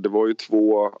det. Det var ju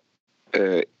 2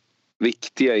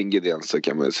 viktiga ingredienser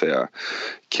kan man säga.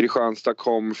 Kristianstad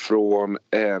kom från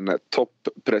en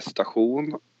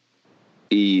topprestation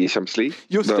i Champions League.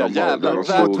 Just det, jävlar.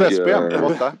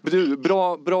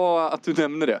 Bra att du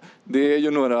nämner det. Det är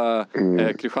ju några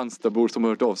Kristianstadbor som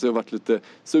har hört av sig och varit lite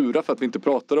sura för att vi inte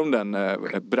pratade om den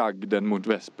bragden mot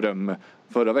Västbröm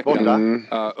förra veckan.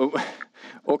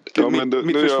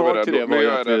 Mitt försvar till det var ju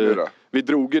att vi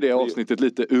drog i det avsnittet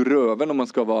lite ur röven om man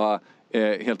ska vara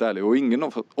helt ärlig. Och ingen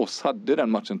av oss hade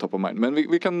den matchen top of mind. Men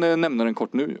vi kan nämna den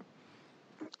kort nu.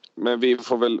 Men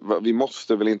vi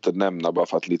måste väl inte nämna bara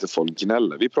för att lite folk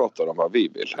gnäller. Vi pratar om vad vi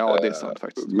vill. Ja, det är sant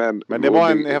faktiskt. Men det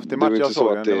var en häftig match jag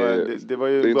såg. Det var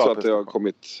ju det är inte bra så att det har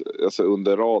kommit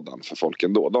under radarn för folk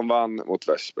ändå. De vann mot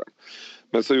Västbröm.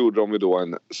 Men så gjorde de ju då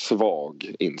en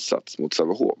svag insats mot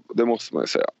Sävehof. Det måste man ju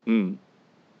säga.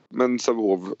 Men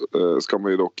Sävehof ska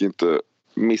man ju dock inte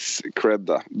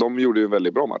misscredda. De gjorde ju en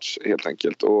väldigt bra match helt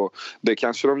enkelt. Och det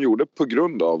kanske de gjorde på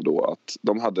grund av då att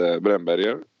de hade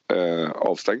Brännberger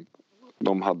avstängd.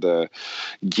 De hade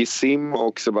Gissim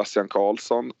och Sebastian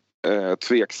Karlsson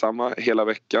tveksamma hela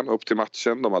veckan upp till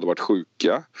matchen. De hade varit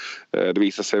sjuka. Det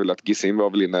visade sig väl att Gissim var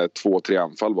väl inne 2-3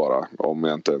 anfall bara om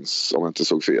jag inte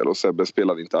såg fel. Och Sebbe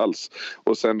spelade inte alls.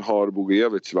 Och sen har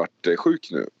Bogijevic varit sjuk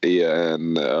nu i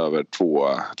över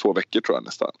två veckor tror jag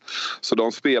nästan. Så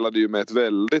de spelade ju med ett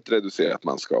väldigt reducerat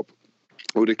manskap.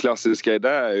 Och det klassiska i det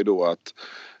är ju då att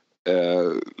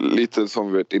lite som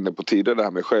vi varit inne på tidigare, det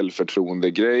här med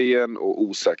självförtroende-grejen och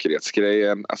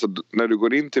osäkerhetsgrejen. Alltså när du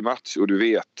går in till match och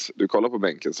du kollar på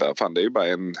bänken så här, fan det är ju bara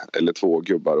 1 eller 2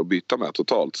 gubbar att byta med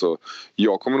totalt, så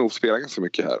jag kommer nog spela ganska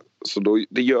mycket här. Så då,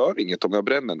 det gör inget om jag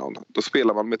bränner någon. Då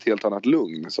spelar man med ett helt annat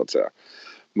lugn så att säga.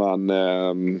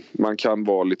 Man kan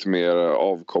vara lite mer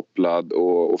avkopplad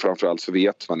och framförallt så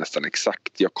vet man nästan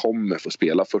exakt jag kommer få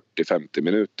spela 40-50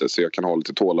 minuter så jag kan ha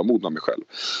lite tålamod med mig själv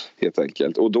helt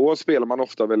enkelt. Och då spelar man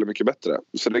ofta väldigt mycket bättre.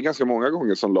 Så det är ganska många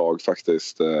gånger som lag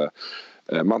faktiskt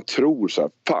man tror så här,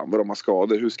 fan vad de har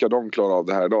skador, hur ska de klara av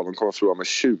det här idag? De kommer att förlora med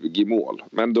 20 mål.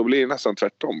 Men då blir det nästan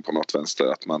tvärtom på något vänster,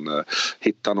 att man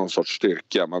hittar någon sorts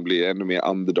styrka. Man blir ännu mer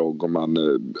underdog och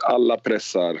alla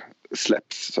pressar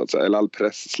släpps så att säga, eller all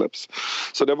press släpps.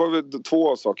 Så det var väl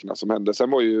 2 av sakerna som hände. Sen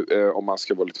var ju, om man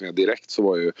ska vara lite mer direkt, så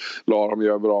var ju Laram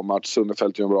gör en bra match,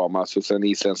 Sundefelt gör en bra match och sen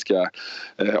isländska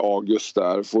August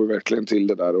där får ju verkligen till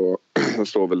det där och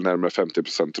står väl närmare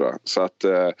 50% tror jag. Så att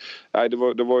nej,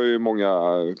 det var ju många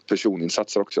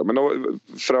personinsatser också. Men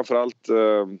framförallt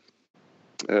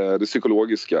det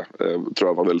psykologiska tror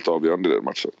jag var väldigt avgörande i den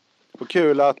matchen. Och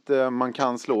kul att man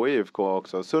kan slå IFK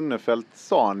också. Sundefelt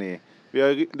sa ni.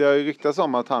 Det har ju ryktats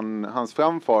om att hans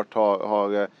framfart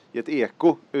har gett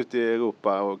eko ute i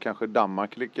Europa och kanske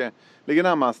Danmark ligger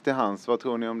närmast till hans. Vad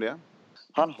tror ni om det?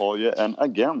 Han har ju en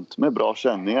agent med bra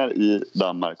känningar i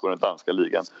Danmark och den danska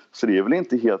ligan. Så det är väl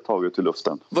inte helt taget i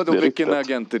luften. Vilken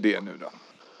agent är det nu då?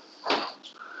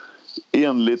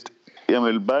 Enligt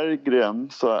Emil Berggren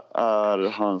så är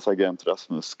hans agent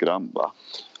Rasmus Skram, va?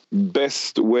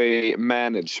 Best Way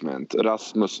Management,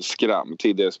 Rasmus Skram,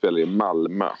 tidigare spelare i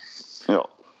Malmö. Ja.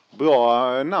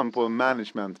 Bra namn på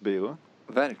managementbyrå.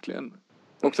 Verkligen.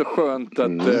 Också skönt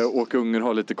att Åke Unger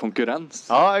har lite konkurrens.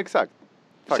 Ja, exakt.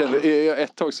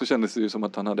 Ett tag så kändes det ju som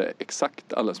att han hade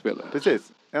exakt alla spelare.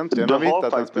 Precis. Äntligen har vi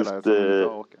hittat en spelare som inte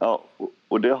har Åke. Ja,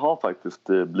 Och det har faktiskt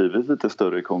blivit lite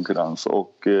större konkurrens.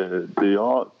 Och det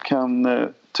jag kan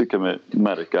tycka mig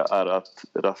märka är att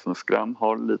Rasmus Gram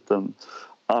har en liten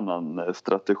annan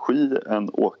strategi än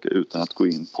åka utan att gå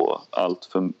in på allt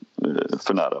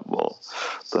för nära vad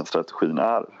den strategin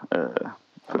är.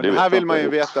 Men det här vill man ju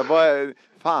veta. Vad är...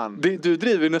 Fan. Du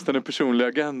driver nästan en personlig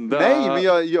agenda. Nej, men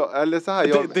jag eller så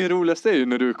här. Det roligaste är ju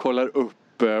när du kollar upp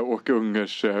Åke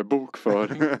Ungers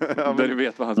bokföring. Där du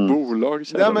vet vad hans bolag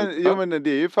tjänar. Ja, men det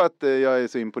är ju för att jag är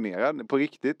så imponerad. På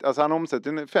riktigt. Alltså han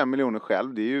omsätter 5 miljoner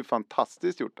själv. Det är ju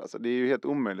fantastiskt gjort. Alltså, det är ju helt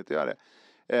omöjligt att göra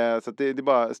det. Så att det är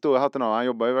bara stora hatten av. Han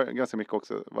jobbar ju ganska mycket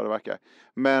också, vad det verkar.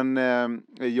 Men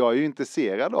jag är ju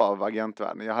intresserad av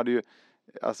agentvärlden. Jag hade ju,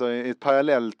 alltså i ett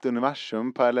parallellt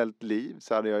universum, parallellt liv,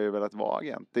 så hade jag ju velat vara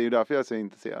agent. Det är ju därför jag är så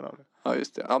intresserad av det. Ja,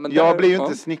 just det. Ja, men jag blir ju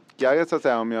inte snickare så att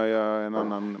säga om jag gör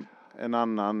en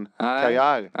annan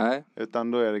karriär. Nej.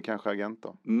 Utan då är det kanske agent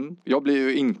då. Jag blir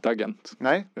ju inte agent.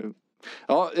 Nej.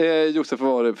 Ja, Josef,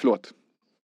 förlåt.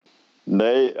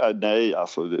 Nej,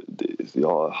 alltså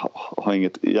jag har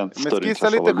inget egentligen större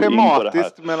intresse av att gå in på det här. Men skissa lite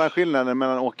schematiskt mellan skillnaden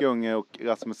mellan Åke Unge och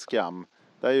Rasmus Skram.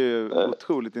 Det är ju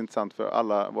otroligt intressant för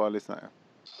alla våra lyssnare.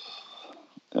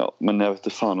 Ja, men jag vet inte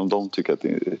fan om de tycker att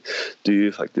det är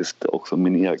ju faktiskt också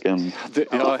min egen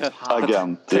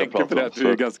agent. Jag tänker på det att du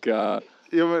är ganska...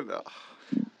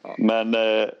 Men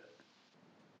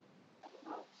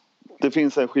det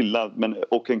finns en skillnad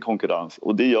och en konkurrens.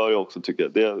 Och det gör jag också,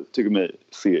 det jag tycker mig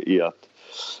se är att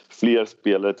fler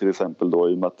spelare till exempel då,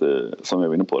 i och med att, som jag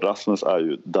var inne på, Rasmus är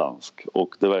ju dansk.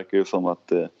 Och det verkar ju som att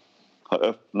det har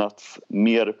öppnats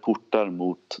mer portar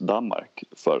mot Danmark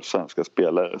för svenska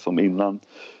spelare som innan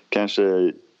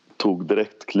kanske tog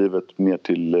direktklivet mer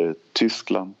till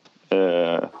Tyskland.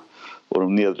 Och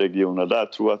de nedre regionerna där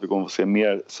tror jag att vi kommer att se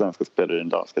mer svenska spelare i den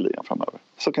danska ligan framöver.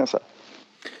 Så kan jag säga.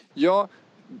 Ja,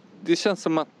 det känns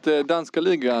som att danska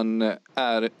ligan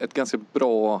är ett ganska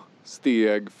bra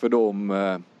steg för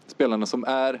de spelarna som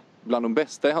är bland de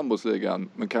bästa i handbollsligan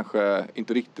men kanske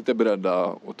inte riktigt är beredda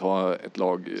att ta ett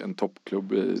lag, en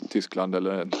toppklubb i Tyskland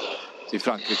eller i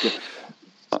Frankrike.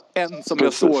 En som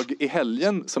jag såg i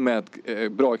helgen som är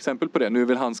ett bra exempel på det. Nu är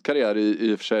väl hans karriär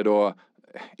i och för sig då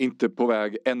inte på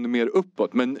väg ännu mer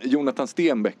uppåt. Men Jonathan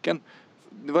Stenbecken,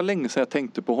 det var länge sedan jag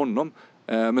tänkte på honom.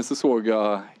 Men så såg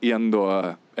jag igen då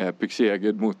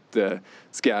Pyxeged mot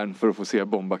Skjern för att få se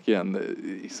Bombak igen.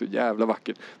 Det är så jävla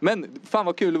vackert. Men fan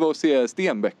vad kul det var att se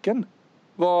Stenbecken.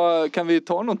 Kan vi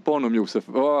ta något på honom, Josef?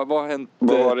 Vad har hänt?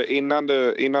 Vad var det,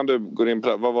 innan du går in på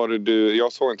det, vad var det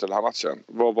jag såg inte den här matchen.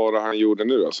 Vad var det han gjorde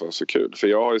nu då som var så kul? För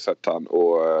jag har ju sett han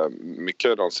och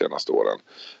mycket de senaste åren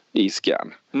i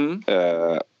Skjern.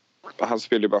 Han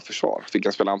spelade ju bara försvar. Fick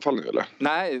han spela anfall nu eller?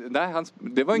 Nej,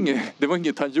 det var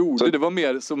inget han gjorde. Så, det var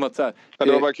mer som att så här,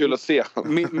 det var bara kul att se.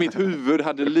 Mitt huvud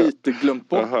hade lite glömt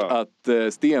bort att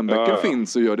Stenbecken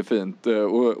finns och gör det fint.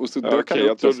 Och så Okej,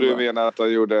 jag trodde du menade att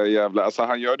han gjorde jävla... Alltså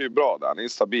han gör det ju bra där. Han är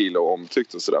stabil och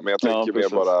omtyckt och sådär. Men jag tänker mer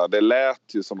bara... Det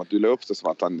lät ju som att du la upp det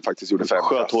som att han faktiskt gjorde 5.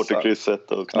 Sköt hårt i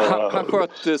krysset. Och han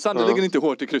sköt sannoliken inte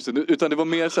hårt i krysset. Utan det var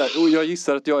mer så här... Och jag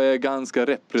gissar att jag är ganska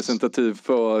representativ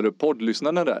för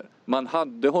poddlyssnarna där. Man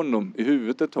hade honom i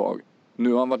huvudet ett tag.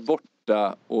 Nu har han varit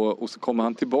borta och så kommer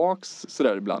han tillbaks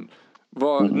sådär ibland.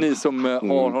 Ni som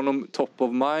har honom top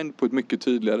of mind på ett mycket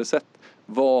tydligare sätt.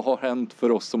 Vad har hänt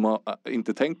för oss som har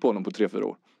inte tänkt på honom på 3-4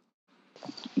 år?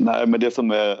 Nej, men det som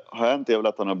har hänt är väl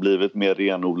att han har blivit mer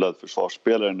renodlad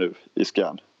försvarsspelare nu i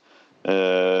Skjern.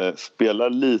 Spelar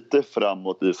lite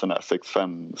framåt i sådana här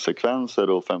 6-5-sekvenser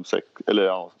och 5-6, eller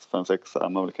 5-6 är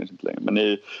man väl kanske inte längre. Men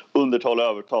i undertal och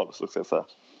övertal så ska jag säga.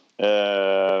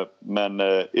 Men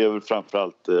är väl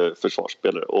framförallt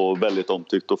försvarsspelare och väldigt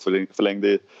omtyckt och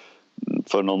förlängde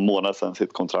för någon månad sedan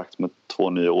sitt kontrakt med 2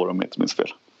 nya år om inte minns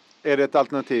fel. Är det ett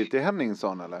alternativ till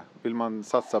Henningsson eller? Vill man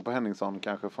satsa på Henningsson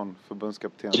kanske från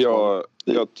förbundskapten? Ja,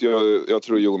 jag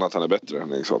tror Jonathan är bättre än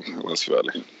Henningsson om jag ska vara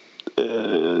ärlig.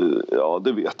 Ja,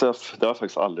 det vet jag. Det har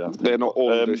faktiskt aldrig hänt. Det är nog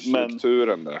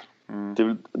åldersstrukturen där. Det är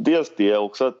väl dels det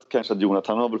också att kanske att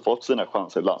Jonathan har väl fått sina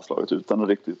chanser i landslaget utan att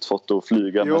riktigt fått att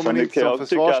flyga. Jo, men inte som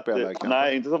försvarsspelare.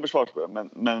 Nej, inte som försvarsspelare.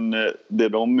 Men det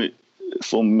de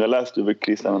som jag läste över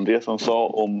Christian Andresson sa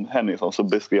om Henningsson så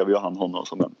beskrev jag han honom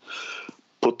som en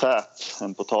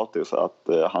potatis, att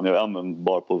han är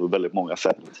användbar på väldigt många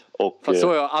sätt. Och, fast så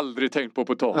har jag aldrig tänkt på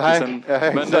potatisen.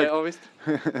 Nej, men ja, visst.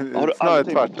 Har du Snarare aldrig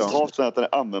tänkt på tvärtom. potatisen att den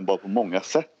är användbar på många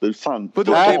sätt? Det är fan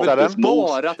Vadå, det är väl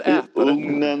potatismos bara att äta i den?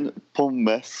 ugnen,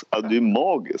 pommes. Ja, det är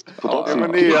magiskt. Ja,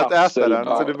 men det är ju att äta den.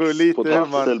 Så det beror lite hur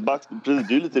man... Hasselbacks, precis,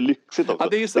 det är ju lite lyxigt också. Ja,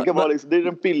 det är ju så, det kan vara liksom, det är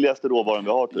den billigaste råvaran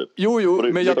vi har typ. Jo,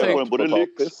 men jag tänkte... både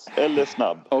lyx eller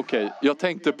snabb. Okej, jag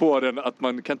tänkte på den att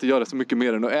man kan inte göra så mycket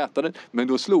mer än att äta den. Men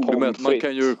då slog det mig att man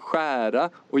kan ju skära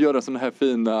och göra såna här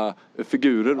fina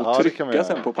figurer och trycka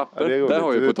sen på papper. Ja, där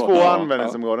har ju det är två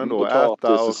användningsområden då.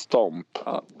 Potatis och stomp.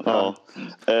 Ja.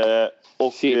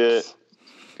 Och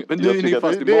men du är ju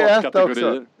fast i det är äta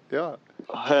matkategorier. också. Ja.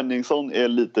 Henningsson är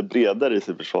lite bredare i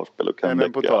sitt försvarsspel och kan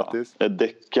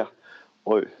däcka.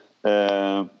 Oj.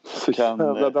 Så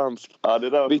jävla dansk. Ja, det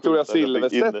där Victoria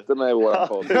Silvstedt är med i våran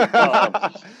podd. Ja,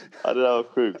 det där var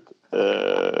sjukt.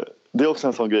 Det är också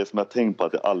en sån grej som jag tänkt på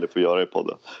att jag aldrig får göra i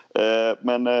podden.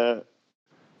 Men...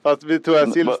 Fast Victoria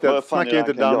Silvstedt snackar ju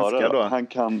inte danska då. Han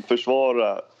kan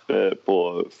försvara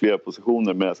på flera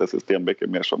positioner medan SS Stenbeck är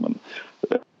mer som en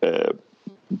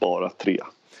bara 3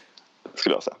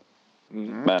 skulle jag säga.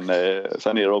 Men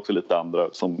sen är det också lite andra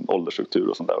som åldersstruktur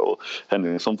och sånt där. Och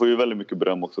Henningsson får ju väldigt mycket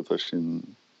beröm också för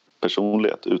sin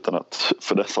personlighet utan att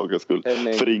för den sakens skull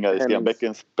förringa i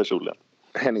Stenbeckens personlighet.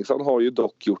 Henningsson har ju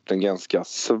dock gjort en ganska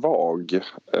svag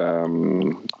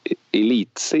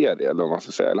elitserie eller vad man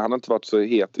ska säga. Eller han har inte varit så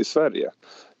het i Sverige.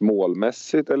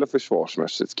 Målmässigt eller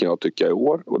försvarsmässigt kan jag tycka i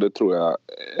år. Och det tror jag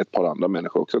ett par andra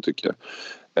människor också tycker.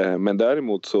 Men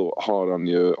däremot så har han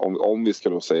ju, om vi ska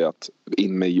då säga att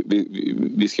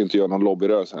vi ska inte göra någon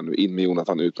lobbyrörelse här nu, in med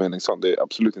Jonathan, ut med Henningsson. Det är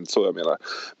absolut inte så jag menar.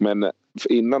 Men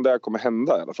innan det här kommer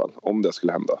hända i alla fall, om det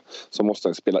skulle hända, så måste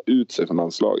han spela ut sig från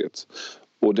landslaget.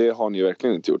 Och det har han ju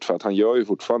verkligen inte gjort, för att han gör ju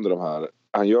fortfarande de här,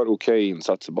 han gör okej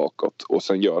insatser bakåt och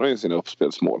sen gör han ju sina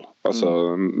uppspelsmål.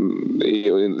 Alltså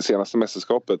i senaste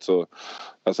mästerskapet så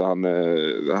alltså han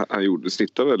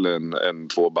snittade väl en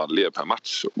 2 baljer per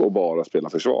match och bara spela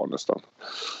försvar nästan.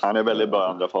 Han är väldigt bra i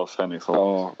andra fas, Henningsson.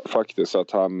 Ja, faktiskt. Så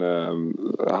att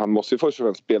han måste ju först och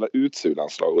främst spela ut sig ur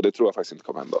landslag och det tror jag faktiskt inte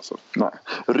kommer hända. Så. Nej.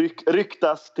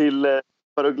 Ryktas till...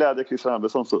 För att glädja Christian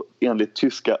Andersson så enligt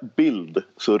tyska Bild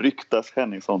så ryktas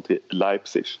Henningsson till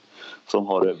Leipzig som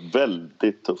har det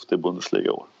väldigt tufft i Bundesliga i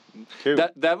år.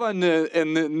 Där var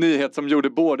en nyhet som gjorde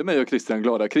både mig och Christian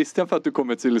glada. Christian för att du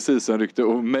kommer till season-rykte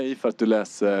och mig för att du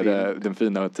läser den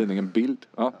fina tidningen Bild.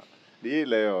 Ja. Det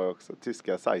gillar jag också,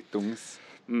 tyska Zeitungs.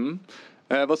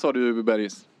 Vad sa du,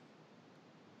 Bergis?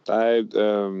 Nej,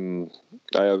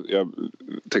 jag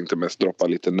tänkte mest droppa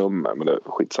lite nummer, men det är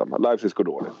skitsamma. Leipzig går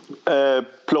dåligt.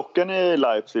 Plockar ni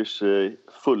Leipzigs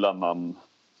fulla namn?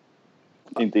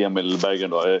 Inte Emil Bergen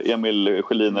då? Emil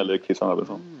Schelin eller Christian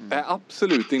Albinsson?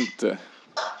 Absolut inte.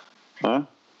 Nej?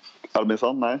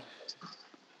 Albinsson, nej?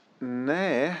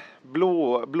 Nej,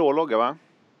 blå logga va?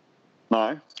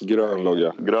 Nej. Grön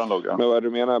logga. Men vad du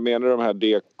menar? Menar du de här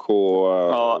DK...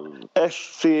 Ja,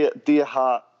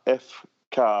 SCDHFK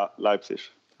Leipzig.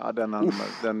 Ja,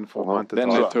 den får man inte ta.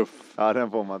 Den är tuff. Ja,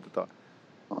 den får man inte ta.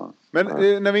 Men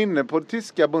när vi är inne på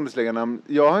tyska Bundesliga-namn,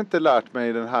 jag har inte lärt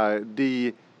mig den här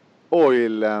Die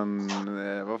Eulen,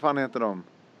 vad fan heter de?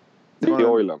 Die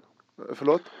Eulen.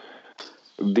 Förlåt?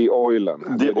 Die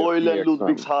Eulen. Die Eulen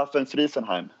Ludwigshafen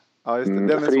Friesenheim. Ja, just det.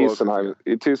 Den är Friesenheim.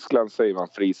 I Tyskland säger man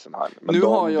Friesenheim. Men nu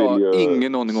har jag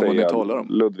ingen aning om vad ni talar om.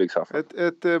 Ludwigshafen.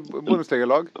 Ett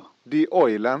Bundesliga-lag. Die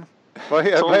Eulen. Vad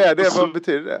är det? Vad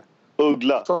betyder det?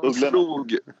 Uggla.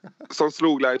 Som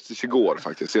slog Leipzig igår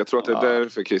faktiskt. Jag tror att det är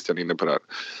därför Christian är inne på det här.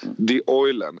 Die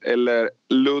Eulen eller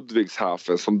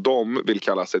Ludwigshafen som de vill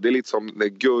kalla sig. Det är lite som när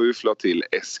Guif la till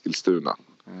Eskilstuna.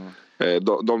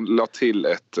 De la till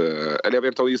eller jag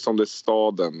vet inte just om det är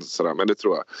staden sådär, men det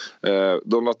tror jag.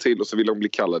 De la till och så vill de bli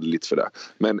kallade lite för det.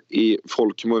 Men i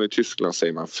folkmun i Tyskland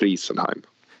säger man Friesenheim.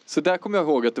 Så där kommer jag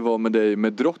ihåg att det var med dig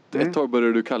med Drott. Ett tag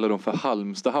började du kalla dem för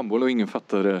Halmstad handboll och ingen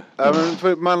fattade. Ja, men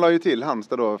för man la ju till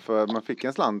Halmstad då för man fick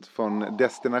en slant från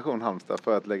Destination Halmstad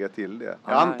för att lägga till det.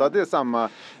 Jag antar att det är samma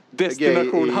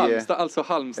Destination Halmstad, alltså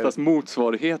Halmstads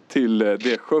motsvarighet till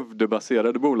det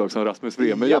Skövde-baserade bolag som Rasmus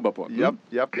Vremer jobbar på.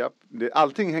 Japp.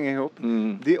 Allting hänger ihop.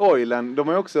 Die Eulen, de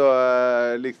har ju också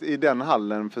i den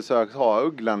hallen försökt ha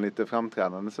Ugglan lite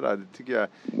framträdande sådär. Det tycker jag.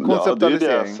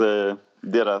 Konceptualisering. Ja, det är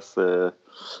deras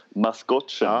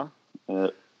maskotchen.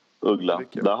 Uggla.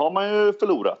 Där har man ju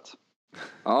förlorat.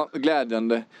 Ja,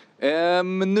 glädjande.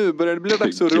 Nu börjar det bli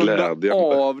dags att runda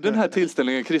av den här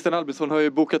tillställningen. Christian Albinsson har ju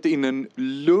bokat in en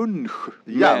lunch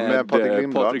med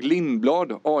Patrik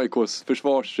Lindblad, AIKs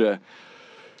försvarsklippa.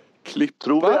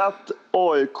 Tror vi att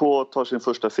AIK tar sin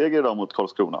första seger idag mot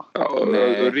Karlskrona? Ja,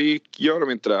 gör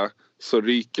de inte det så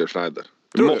ryker Schneider.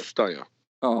 Det måste han göra.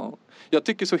 Ja. Jag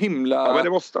tycker så himla... Ja, men det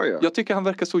måste han göra. Jag tycker han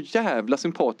verkar så jävla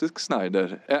sympatisk,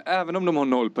 Snyder. Även om de har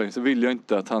 0 poäng så vill jag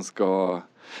inte att han ska...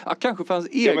 Ja, kanske för hans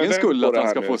egen skull att han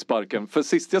ska få sparken. För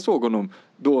sist jag såg honom,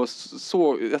 då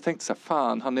jag tänkte så här,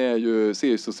 fan, han ser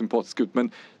ju så sympatisk ut.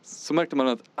 Men så märkte man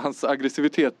att hans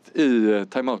aggressivitet i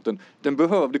timeouten, den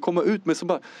behövde komma ut, men så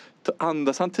bara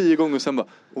andas han 10 gånger och sen bara,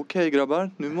 okej,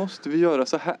 grabbar, nu måste vi göra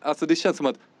så här. Alltså det känns som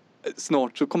att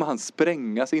snart så kommer han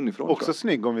sprängas inifrån. Också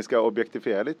snygg om vi ska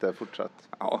objektifiera lite fortsatt.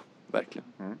 Ja, verkligen.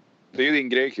 Mm. Det är ju din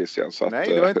grej, Christian. Så nej,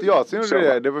 det var inte jag som gjorde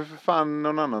det. Det var för fan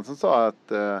någon annan som sa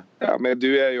att... Ja, men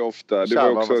du är ju ofta... Du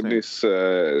var också nyss...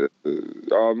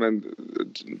 ja, men...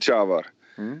 Chavar.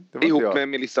 Ihop med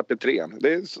Melissa Petrén.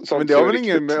 Det är sånt. Men det har väl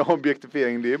ingen med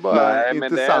objektifiering. Det är bara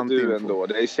intressant info. Ändå.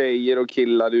 Det är tjejer och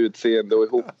killar, utseende och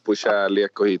ihop och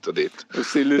kärlek och hit och dit. Och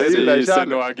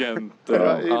silly och agenter.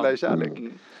 Jag gillar kärlek.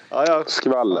 Ja.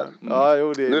 Skvaller. Ja,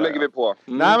 jo, det nu lägger vi på.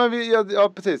 Nej, men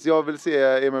precis. Jag vill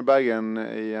se Emil Berggren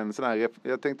i en sån här...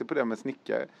 Jag tänkte på det med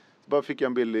snickare. Så bara fick jag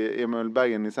en bild i Emil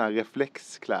Berggren i sån här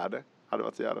reflexkläder. Hade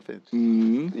varit så jävla fint.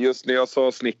 Just när jag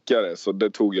sa snickare så det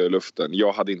tog jag i luften.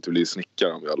 Jag hade inte blivit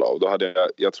snickare om jag la. Då hade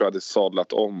jag tror jag hade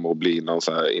sadlat om och bli någon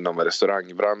så här, inom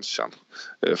restaurangbranschen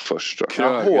först.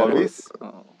 Håvis.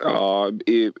 Ja,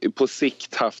 på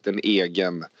sikt haft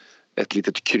ett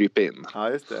litet krypin. Ja,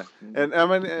 just det.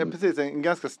 Precis, en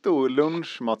ganska stor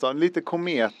lunchmat. Lite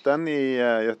Kometen i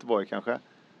Göteborg kanske.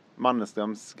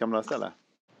 Mannerströms gamla ställe.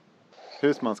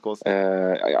 Husmanskost.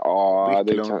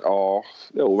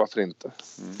 Varför inte?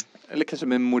 Eller kanske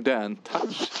med en modern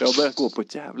touch. Jag har börjat gå på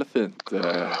ett jävla fint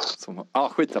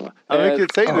skitsamma.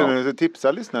 Vilket säger du nu?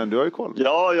 Tipsa lyssnaren, du har ju koll.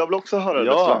 Ja, jag vill också höra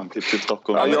restaurangtips till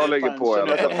Stockholm. Ja, jag lägger på.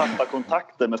 Jag tappar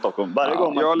kontakter med Stockholm. Varje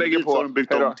gång man har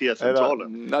byggt om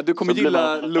T-centralen. Ja, du kommer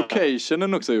gilla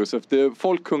locationen också, Josef. Det är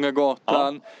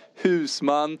Folkungagatan,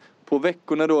 Husman. På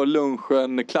veckorna då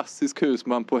lunchen, klassisk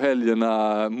husman. På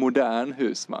helgerna, modern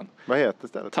husman. Vad heter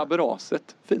stället?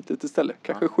 Taberaset. Fint litet ställe.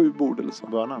 Kanske 7 bord eller så.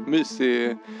 Bra namn.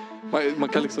 Mysig. Man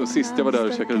kan liksom, sist jag var där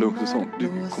och käkade lunch och så. Du,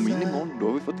 kom in imorgon, då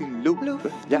har vi fått in Lope.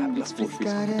 Jävla svårt fisk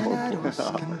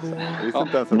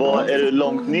att ta på. Är du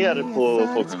långt ner på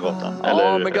Folkungagatan?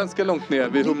 Ja, men ganska långt ner.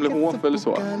 Vid Humlehof eller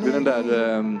så. Vid den där,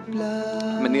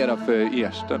 men nedanför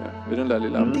Ersta nu. Vid den där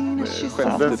lilla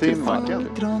skämtet till bensinmacken.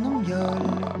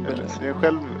 Det är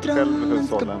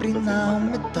självhushållen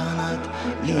bensinmacken.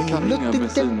 Jag kan inga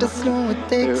bensin.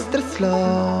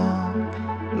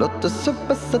 Låt oss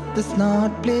hoppas att det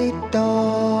snart blir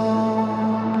dag.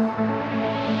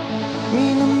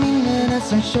 Mina minnen är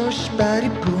som körsbär i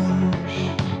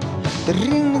punsch. Det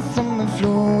rinner som en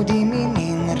flod i min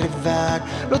inre värld.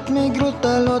 Låt mig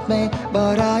gråta, låt mig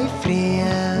vara i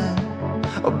fred.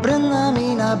 Och bränna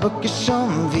mina böcker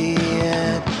som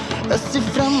ved. Jag ser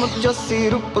framåt, jag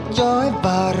ser uppåt, jag är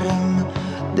varm.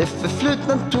 Det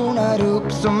förflutna tonar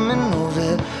upp som en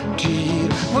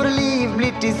ouvertyr. Våra liv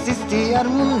blir till sist i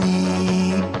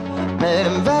harmoni med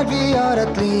den värld vi har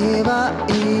att leva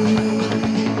i.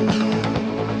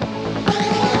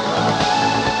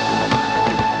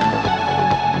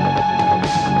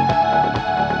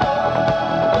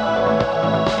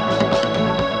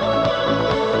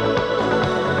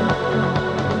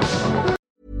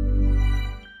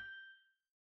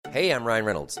 Hey, I'm Ryan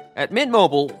Reynolds. At Mint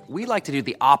Mobile, we like to do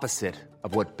the opposite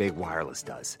of what Big Wireless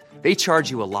does. They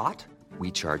charge you a lot, we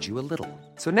charge you a little.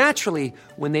 So naturally,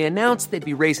 when they announced they'd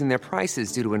be raising their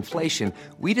prices due to inflation,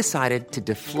 we decided to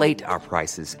deflate our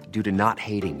prices due to not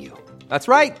hating you. That's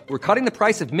right. We're cutting the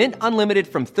price of Mint Unlimited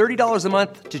from $30 a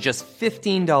month to just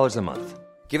 $15 a month.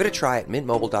 Give it a try at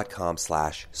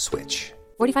mintmobile.com/switch.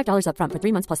 $45 up front for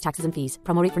 3 months plus taxes and fees.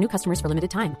 Promo rate for new customers for limited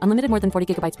time. Unlimited more than 40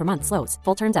 gigabytes per month. Slows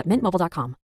full terms at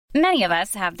mintmobile.com. Many of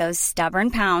us have those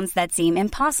stubborn pounds that seem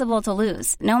impossible to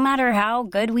lose, no matter how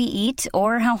good we eat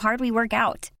or how hard we work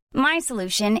out. My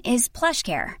solution is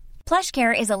PlushCare.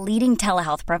 PlushCare is a leading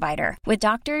telehealth provider with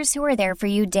doctors who are there for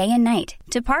you day and night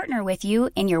to partner with you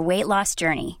in your weight loss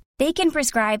journey. They can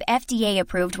prescribe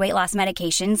FDA-approved weight loss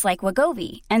medications like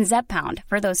Wegovy and Zepbound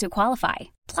for those who qualify.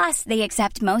 Plus, they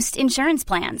accept most insurance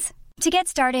plans. To get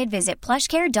started, visit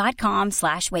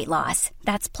plushcare.com/weightloss.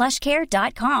 That's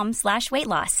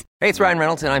plushcare.com/weightloss. Hey, it's Ryan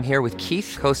Reynolds, and I'm here with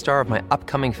Keith, co-star of my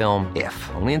upcoming film, If,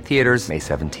 only in theaters May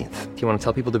 17th. Do you want to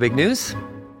tell people the big news?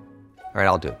 All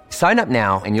right, I'll do it. Sign up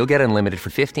now and you'll get unlimited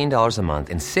for $15 a month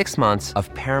and 6 months of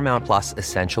Paramount Plus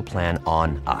Essential Plan on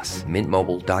us.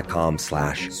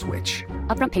 MintMobile.com/switch.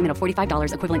 Upfront payment of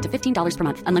 $45 equivalent to $15 per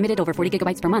month. Unlimited over 40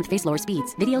 gigabytes per month. Face lower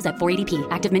speeds. Videos at 480p.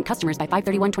 Active Mint customers by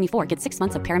 531.24 get 6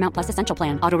 months of Paramount Plus Essential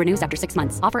Plan. Auto renews after 6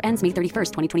 months. Offer ends May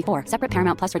 31st, 2024. Separate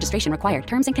Paramount Plus registration required.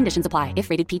 Terms and conditions apply if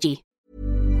rated PG.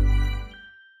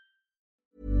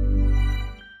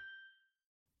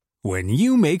 When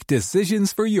you make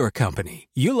decisions for your company,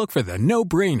 you look for the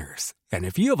no-brainers. And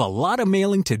if you have a lot of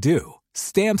mailing to do,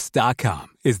 Stamps.com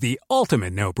is the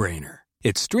ultimate no-brainer.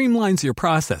 It streamlines your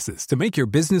processes to make your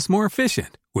business more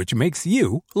efficient, which makes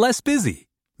you less busy.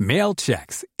 Mail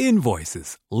checks,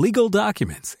 invoices, legal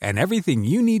documents, and everything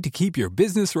you need to keep your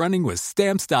business running with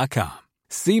Stamps.com.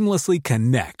 Seamlessly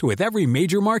connect with every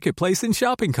major marketplace and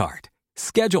shopping cart.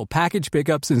 Schedule package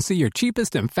pickups and see your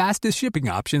cheapest and fastest shipping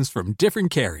options from different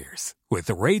carriers, with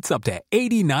rates up to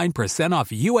 89% off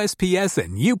USPS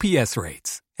and UPS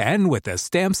rates. And with the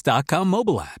Stamps.com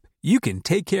mobile app, you can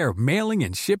take care of mailing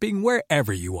and shipping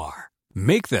wherever you are.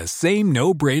 Make the same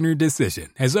no-brainer decision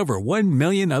as over 1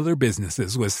 million other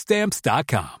businesses with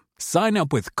Stamps.com. Sign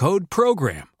up with code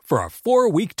PROGRAM for a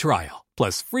 4-week trial,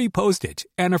 plus free postage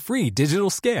and a free digital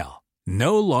scale.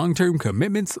 No long-term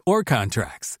commitments or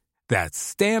contracts. That's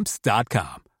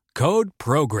Stamps.com. Code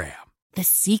PROGRAM. The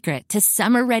secret to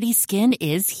summer-ready skin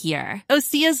is here.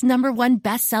 Osea's #1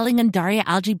 best-selling Undaria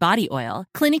Algae Body Oil,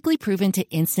 clinically proven to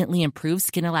instantly improve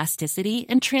skin elasticity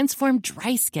and transform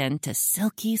dry skin to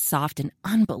silky, soft, and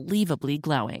unbelievably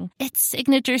glowing. Its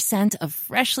signature scent of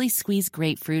freshly squeezed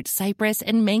grapefruit, cypress,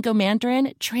 and mango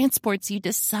mandarin transports you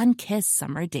to sun-kissed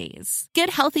summer days. Get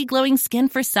healthy, glowing skin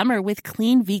for summer with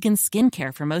clean vegan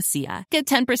skincare from Osea. Get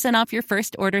 10% off your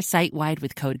first order site-wide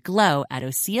with code GLOW at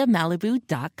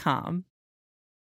OseaMalibu.com.